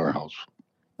at our house.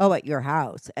 Oh, at your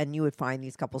house. And you would find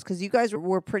these couples because you guys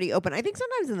were pretty open. I think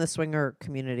sometimes in the swinger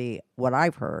community, what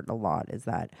I've heard a lot is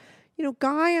that,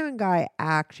 guy on guy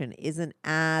action isn't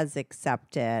as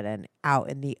accepted and out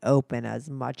in the open as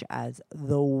much as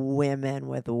the women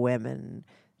with women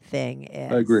thing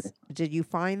is. I agree. Did you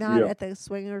find that at the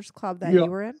swingers club that you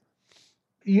were in?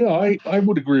 Yeah, I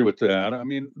would agree with that. I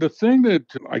mean, the thing that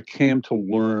I came to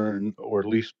learn, or at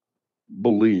least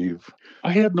believe,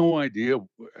 I had no idea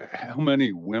how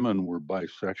many women were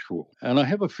bisexual. And I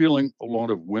have a feeling a lot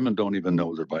of women don't even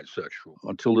know they're bisexual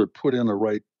until they're put in the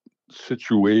right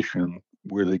situation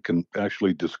where they can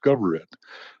actually discover it.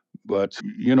 But,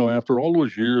 after all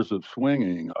those years of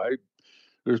swinging,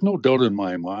 there's no doubt in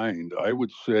my mind, I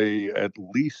would say at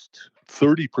least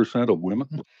 30% of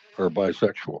women are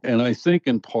bisexual. And I think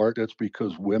in part that's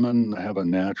because women have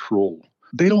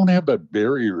they don't have that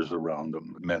barriers around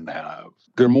them men have.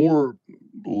 They're more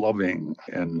loving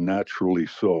and naturally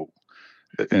so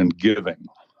and giving.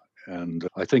 And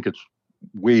I think it's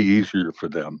way easier for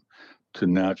them to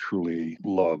naturally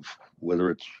love,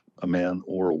 whether it's a man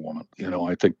or a woman.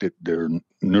 I think that they're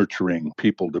nurturing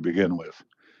people to begin with.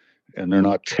 And they're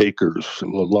not takers. A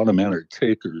lot of men are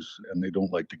takers and they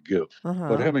don't like to give.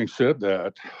 But having said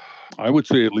that, I would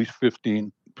say at least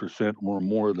 15% or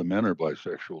more of the men are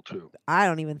bisexual too. I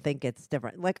don't even think it's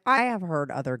different. Like, I have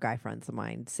heard other guy friends of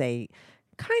mine say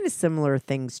kind of similar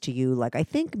things to you. Like, I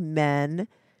think men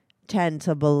tend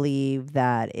to believe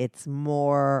that it's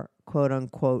more quote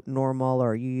unquote normal,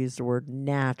 or you use the word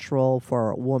natural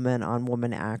for woman on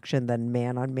woman action than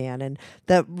man on man. And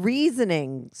the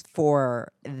reasonings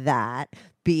for that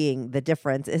being the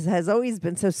difference has always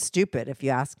been so stupid, if you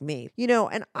ask me.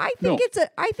 And I think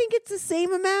it's the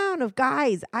same amount of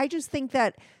guys. I just think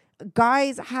that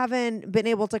guys haven't been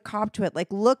able to cop to it. Like,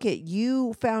 look at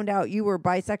you, found out you were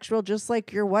bisexual just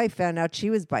like your wife found out she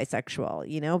was bisexual.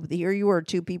 Here you were,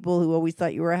 two people who always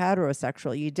thought you were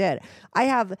heterosexual. You did. I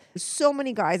have so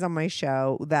many guys on my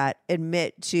show that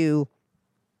admit to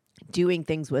doing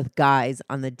things with guys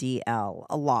on the DL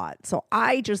a lot. So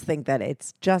I just think that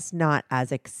it's just not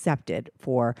as accepted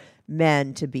for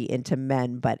men to be into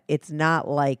men, but it's not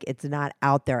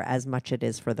out there as much it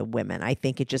is for the women. I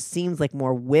think it just seems like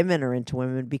more women are into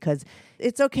women because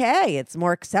it's okay. It's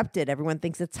more accepted. Everyone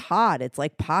thinks it's hot. It's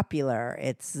like popular.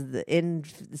 It's in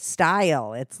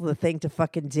style. It's the thing to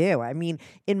fucking do. I mean,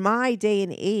 in my day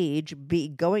and age,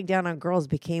 going down on girls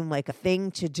became like a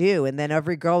thing to do. And then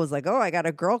every girl was like, oh, I got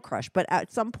a girl crush. But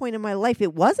at some point in my life,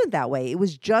 it wasn't that way. It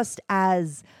was just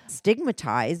as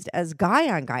stigmatized as guy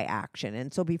on guy action.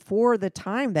 And so before the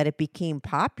time that it became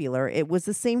popular, it was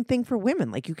the same thing for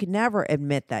women. Like, you could never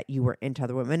admit that you were into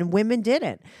other women, and women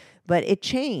didn't. But it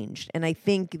changed. And I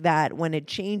think that when it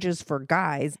changes for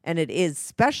guys, and it is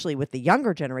especially with the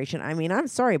younger generation, I mean, I'm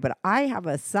sorry, but I have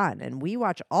a son and we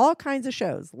watch all kinds of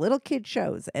shows, little kid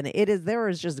shows, and there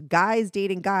is just guys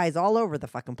dating guys all over the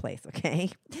fucking place, okay?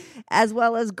 As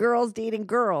well as girls dating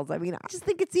girls. I mean, I just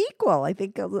think it's equal. I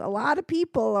think a lot of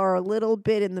people are a little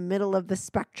bit in the middle of the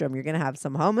spectrum. You're going to have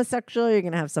some homosexual, you're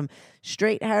going to have some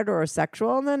straight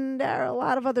heterosexual, and then there are a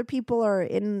lot of other people are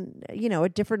in,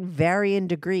 at different varying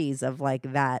degrees of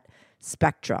like that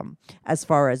spectrum as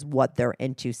far as what they're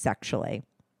into sexually.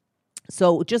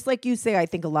 So just like you say, I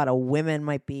think a lot of women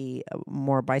might be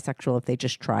more bisexual if they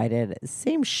just tried it.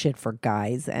 Same shit for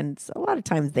guys. And a lot of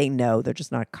times they know, they're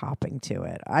just not copping to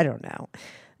it. I don't know.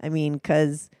 I mean,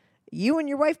 because you and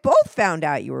your wife both found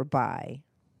out you were bi.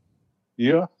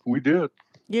 Yeah, we did.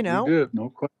 We did, no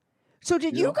question. So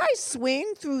did you guys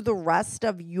swing through the rest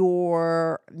of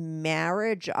your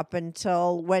marriage up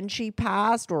until when she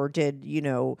passed, or did,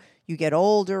 you get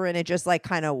older and it just like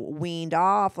kind of weaned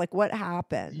off? Like, what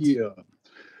happened? Yeah.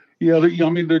 Yeah, I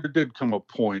mean, there did come a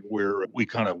point where we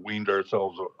kind of weaned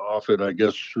ourselves off it, I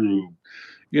guess, through,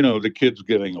 the kids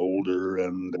getting older,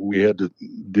 and we had to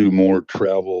do more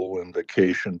travel and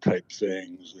vacation type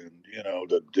things, and,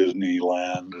 the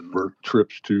Disneyland and work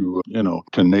trips to,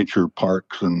 to nature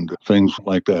parks and things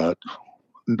like that.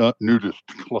 Not nudist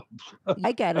clubs.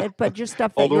 I get it, but just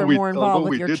stuff that you're more involved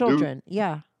with your children.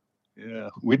 Yeah,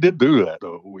 we did do that,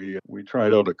 though. We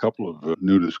tried out a couple of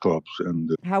nudist clubs and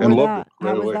loved it.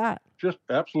 How was that? Just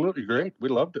absolutely great. We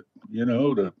loved it.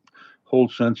 The whole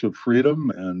sense of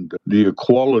freedom and the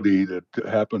equality that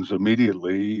happens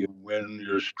immediately when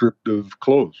you're stripped of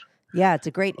clothes. Yeah, it's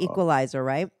a great equalizer,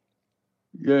 right?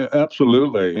 Yeah,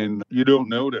 absolutely. And you don't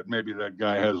know that maybe that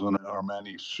guy has an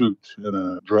Armani suit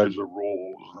and drives a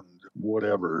Rolls and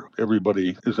whatever.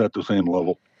 Everybody is at the same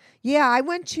level. Yeah, I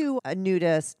went to a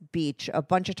nudist beach a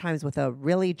bunch of times with a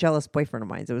really jealous boyfriend of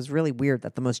mine. It was really weird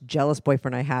that the most jealous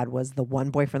boyfriend I had was the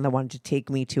one boyfriend that wanted to take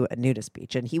me to a nudist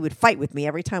beach. And he would fight with me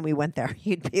every time we went there.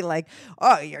 He'd be like,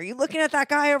 oh, are you looking at that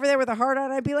guy over there with a heart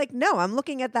on? I'd be like, no, I'm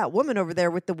looking at that woman over there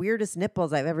with the weirdest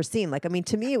nipples I've ever seen. Like, I mean,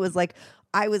 to me, it was like,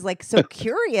 I was like so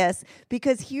curious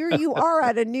because here you are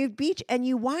at a nude beach and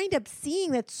you wind up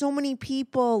seeing that so many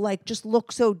people like just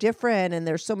look so different and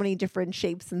there's so many different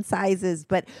shapes and sizes.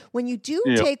 But when you do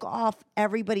take off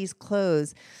everybody's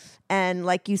clothes And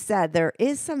like you said, there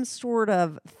is some sort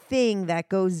of thing that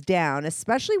goes down,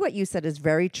 especially what you said is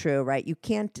very true, right?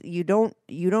 You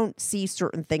don't see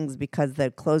certain things because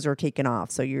the clothes are taken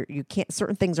off. So you can't,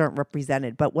 certain things aren't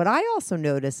represented. But what I also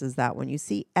notice is that when you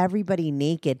see everybody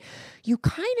naked, you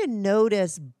kind of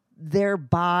notice their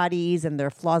bodies and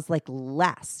their flaws like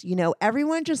less.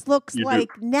 Everyone just looks like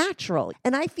natural.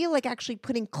 And I feel like actually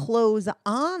putting clothes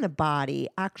on a body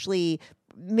actually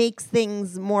makes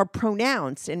things more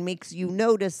pronounced and makes you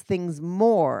notice things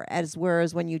more,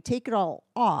 whereas when you take it all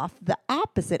off, the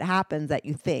opposite happens that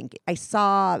you think. I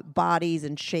saw bodies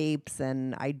and shapes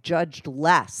and I judged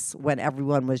less when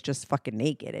everyone was just fucking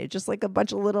naked. It's just like a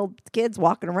bunch of little kids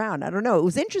walking around. I don't know. It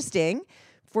was interesting.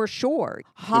 For sure.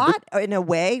 Hot in a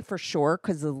way, for sure,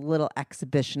 because the little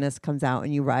exhibitionist comes out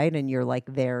and you ride and you're like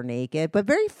there naked, but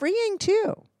very freeing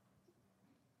too.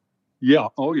 Yeah.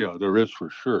 Oh, yeah, there is for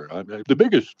sure. The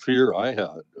biggest fear I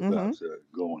had about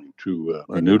going to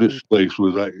a nudist place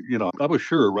was I was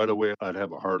sure right away I'd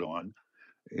have a hard on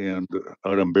and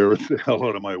I'd embarrass the hell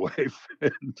out of my wife.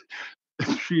 And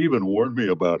she even warned me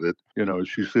about it.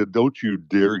 She said, "Don't you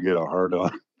dare get a hard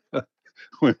on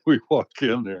when we walk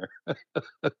in there."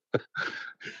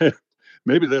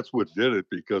 Maybe that's what did it,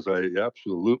 because I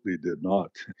absolutely did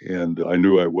not. And I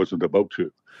knew I wasn't about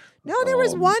to. No, there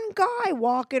was one guy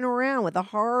walking around with a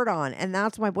hard on, and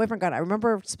that's what my boyfriend got. I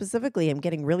remember specifically him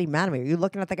getting really mad at me. Are you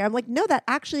looking at the guy? I'm like, no, that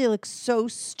actually looks so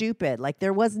stupid. Like,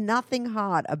 there was nothing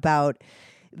hot about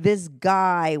this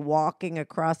guy walking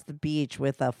across the beach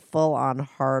with a full-on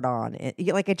hard-on.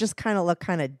 It just kind of looked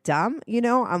kind of dumb,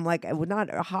 I'm like, it was not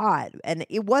hot. And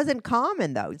it wasn't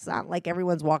common, though. It's not like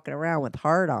everyone's walking around with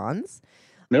hard-ons.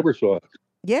 Never saw it.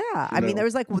 Yeah. I mean, there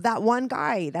was like that one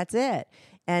guy. That's it.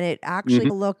 And it actually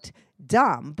looked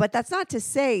dumb. But that's not to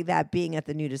say that being at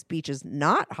the nudist beach is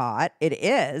not hot. It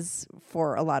is,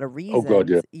 for a lot of reasons. Oh, God,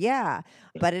 yeah. Yeah.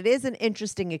 But it is an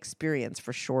interesting experience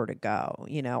for sure to go.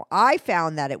 I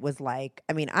found that it was like,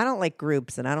 I don't like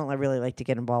groups and I don't really like to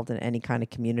get involved in any kind of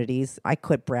communities. I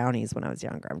quit brownies when I was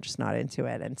younger. I'm just not into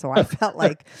it. And so I felt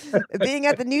like being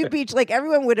at the nude beach, like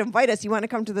everyone would invite us. You want to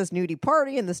come to this nudie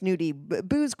party and this nudie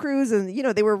booze cruise? And,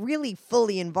 they were really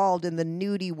fully involved in the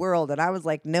nudie world. And I was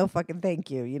like, no fucking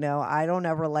thank you. I don't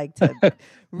ever like to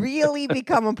really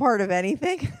become a part of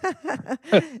anything,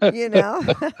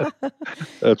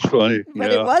 That's funny.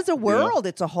 But it was a world. Yeah.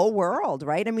 It's a whole world,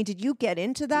 right? I mean, did you get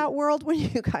into that world when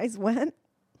you guys went?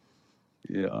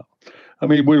 Yeah.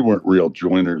 We weren't real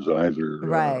joiners either.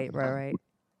 Right.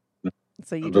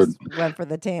 So you just went for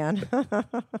the tan.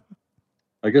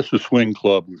 I guess the swing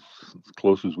club was as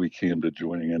close as we came to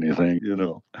joining anything,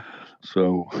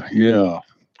 So, yeah,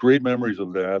 great memories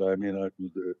of that. It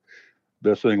was the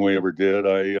best thing we ever did.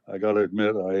 I got to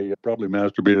admit, I probably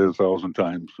masturbated 1,000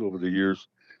 times over the years,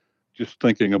 just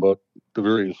thinking about the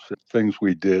various things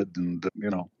we did and,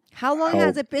 How long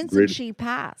has it been since she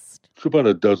passed? It's about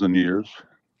a dozen years.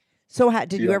 So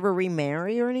did you ever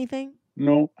remarry or anything?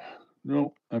 No.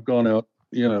 I've gone out,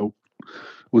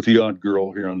 with the odd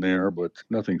girl here and there, but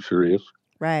nothing serious.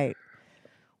 Right.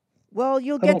 Well,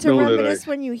 you'll get to reminisce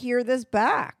when you hear this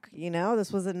back.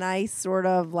 This was a nice sort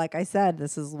of, like I said,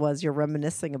 was you're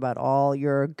reminiscing about all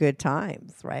your good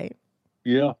times, right?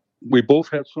 Yeah. We both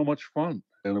had so much fun.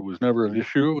 And it was never an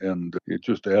issue, and it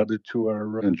just added to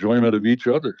our enjoyment of each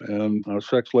other. And our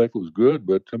sex life was good,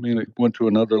 but it went to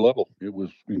another level. It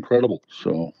was incredible.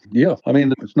 So, yeah,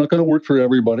 it's not going to work for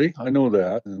everybody. I know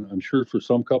that. And I'm sure for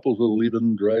some couples, it'll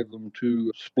even drive them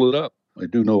to split up. I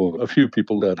do know a few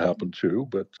people that happen to,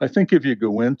 but I think if you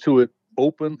go into it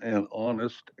open and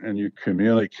honest and you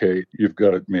communicate, you've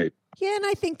got it made. Yeah, and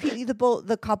I think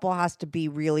the couple has to be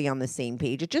really on the same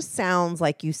page. It just sounds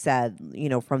like you said,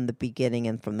 from the beginning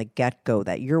and from the get-go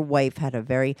that your wife had a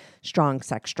very strong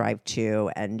sex drive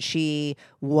too, and she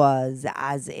was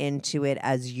as into it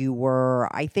as you were.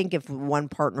 I think if one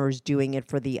partner is doing it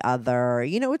for the other,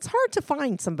 it's hard to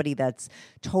find somebody that's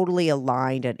totally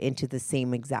aligned and into the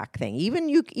same exact thing.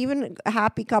 Even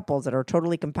happy couples that are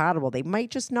totally compatible, they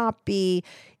might just not be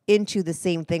into the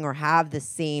same thing or have the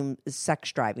same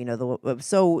sex drive,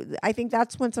 so I think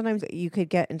that's when sometimes you could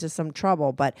get into some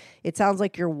trouble. But it sounds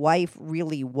like your wife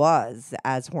really was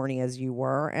as horny as you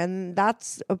were, and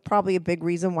that's probably a big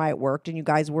reason why it worked, and you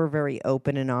guys were very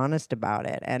open and honest about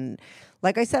it. And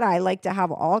Like I said, I like to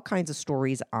have all kinds of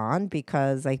stories on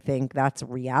because I think that's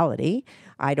reality.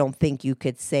 I don't think you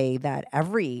could say that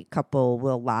every couple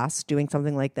will last doing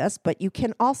something like this, but you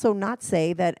can also not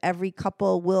say that every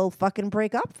couple will fucking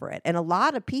break up for it. And a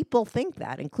lot of people think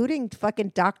that, including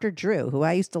fucking Dr. Drew, who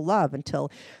I used to love until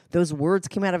those words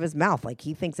came out of his mouth. Like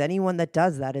he thinks anyone that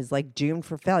does that is like doomed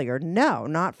for failure. No,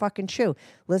 not fucking true.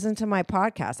 Listen to my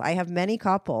podcast. I have many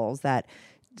couples that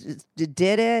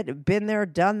did it, been there,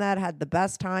 done that, had the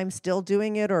best time, still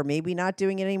doing it, or maybe not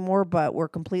doing it anymore, but we're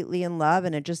completely in love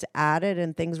and it just added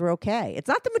and things were okay. It's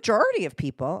not the majority of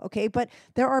people, okay, but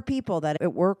there are people that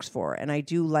it works for, and I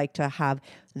do like to have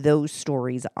those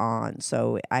stories on.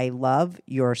 So I love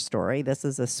your story. This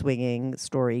is a swinging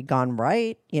story gone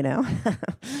right, you know,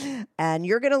 and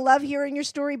you're going to love hearing your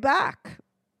story back.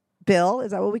 Bill,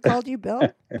 is that what we called you? Bill?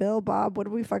 Bill, Bob, what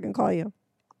do we fucking call you?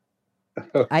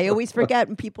 I always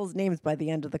forget people's names by the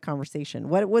end of the conversation.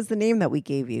 What was the name that we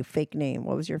gave you? Fake name.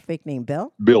 What was your fake name?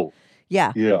 Bill? Bill.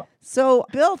 Yeah. Yeah. So,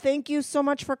 Bill, thank you so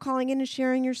much for calling in and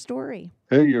sharing your story.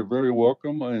 Hey, you're very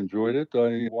welcome. I enjoyed it.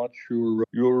 I watch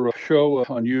your show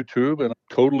on YouTube and I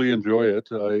totally enjoy it.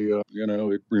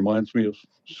 It reminds me of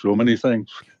so many things.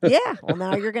 Yeah. Well,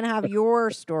 now you're going to have your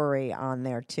story on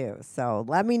there too. So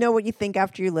let me know what you think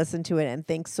after you listen to it. And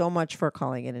thanks so much for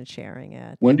calling in and sharing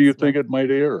it. When do you think it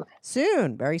might air?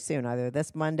 Soon, very soon. Either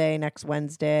this Monday, next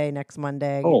Wednesday, next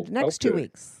Monday, next 2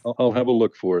 weeks. I'll have a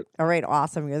look for it. All right.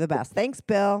 Awesome. You're the best. Thanks,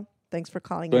 Bill. Thanks for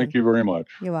calling in. Thank you very much.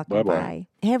 You're welcome. Bye-bye. Bye.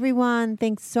 Hey, everyone.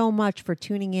 Thanks so much for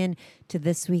tuning in to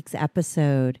this week's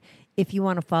episode. If you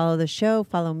want to follow the show,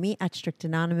 follow me at Strict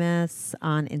Anonymous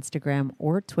on Instagram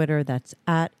or Twitter. That's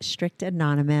at Strict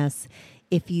Anonymous.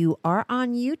 If you are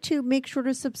on YouTube, make sure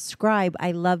to subscribe.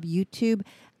 I love YouTube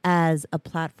as a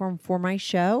platform for my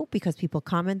show because people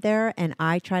comment there and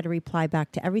I try to reply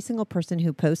back to every single person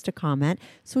who posts a comment.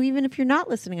 So even if you're not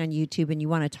listening on YouTube and you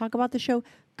want to talk about the show,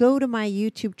 go to my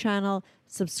YouTube channel,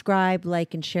 subscribe,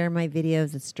 like, and share my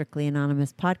videos. It's Strictly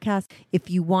Anonymous Podcast. If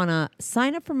you want to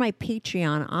sign up for my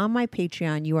Patreon, on my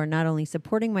Patreon, you are not only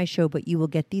supporting my show, but you will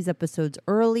get these episodes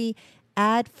early,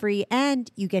 ad-free, and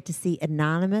you get to see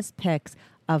anonymous pics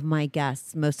of my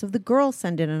guests. Most of the girls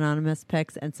send in anonymous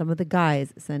pics and some of the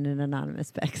guys send in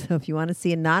anonymous pics. So if you want to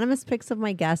see anonymous pics of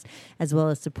my guests, as well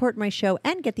as support my show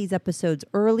and get these episodes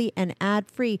early and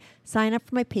ad-free, sign up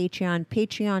for my Patreon,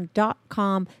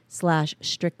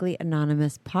 patreon.com/Strictly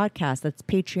Anonymous Podcast. That's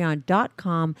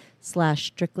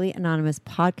patreon.com/Strictly Anonymous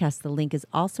Podcast. The link is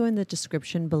also in the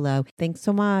description below. Thanks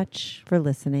so much for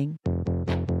listening.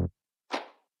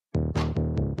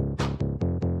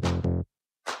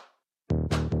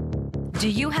 Do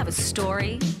you have a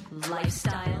story,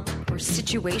 lifestyle, or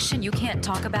situation you can't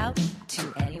talk about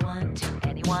to anyone?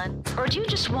 Or do you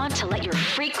just want to let your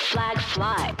freak flag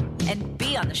fly and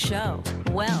be on the show?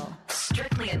 Well,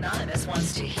 Strictly Anonymous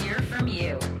wants to hear from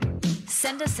you.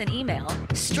 Send us an email,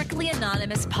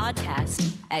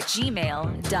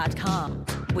 strictlyanonymouspodcast@gmail.com,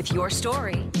 with your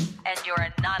story and your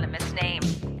anonymous name.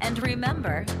 And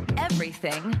remember,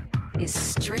 everything is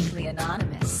strictly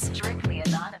anonymous.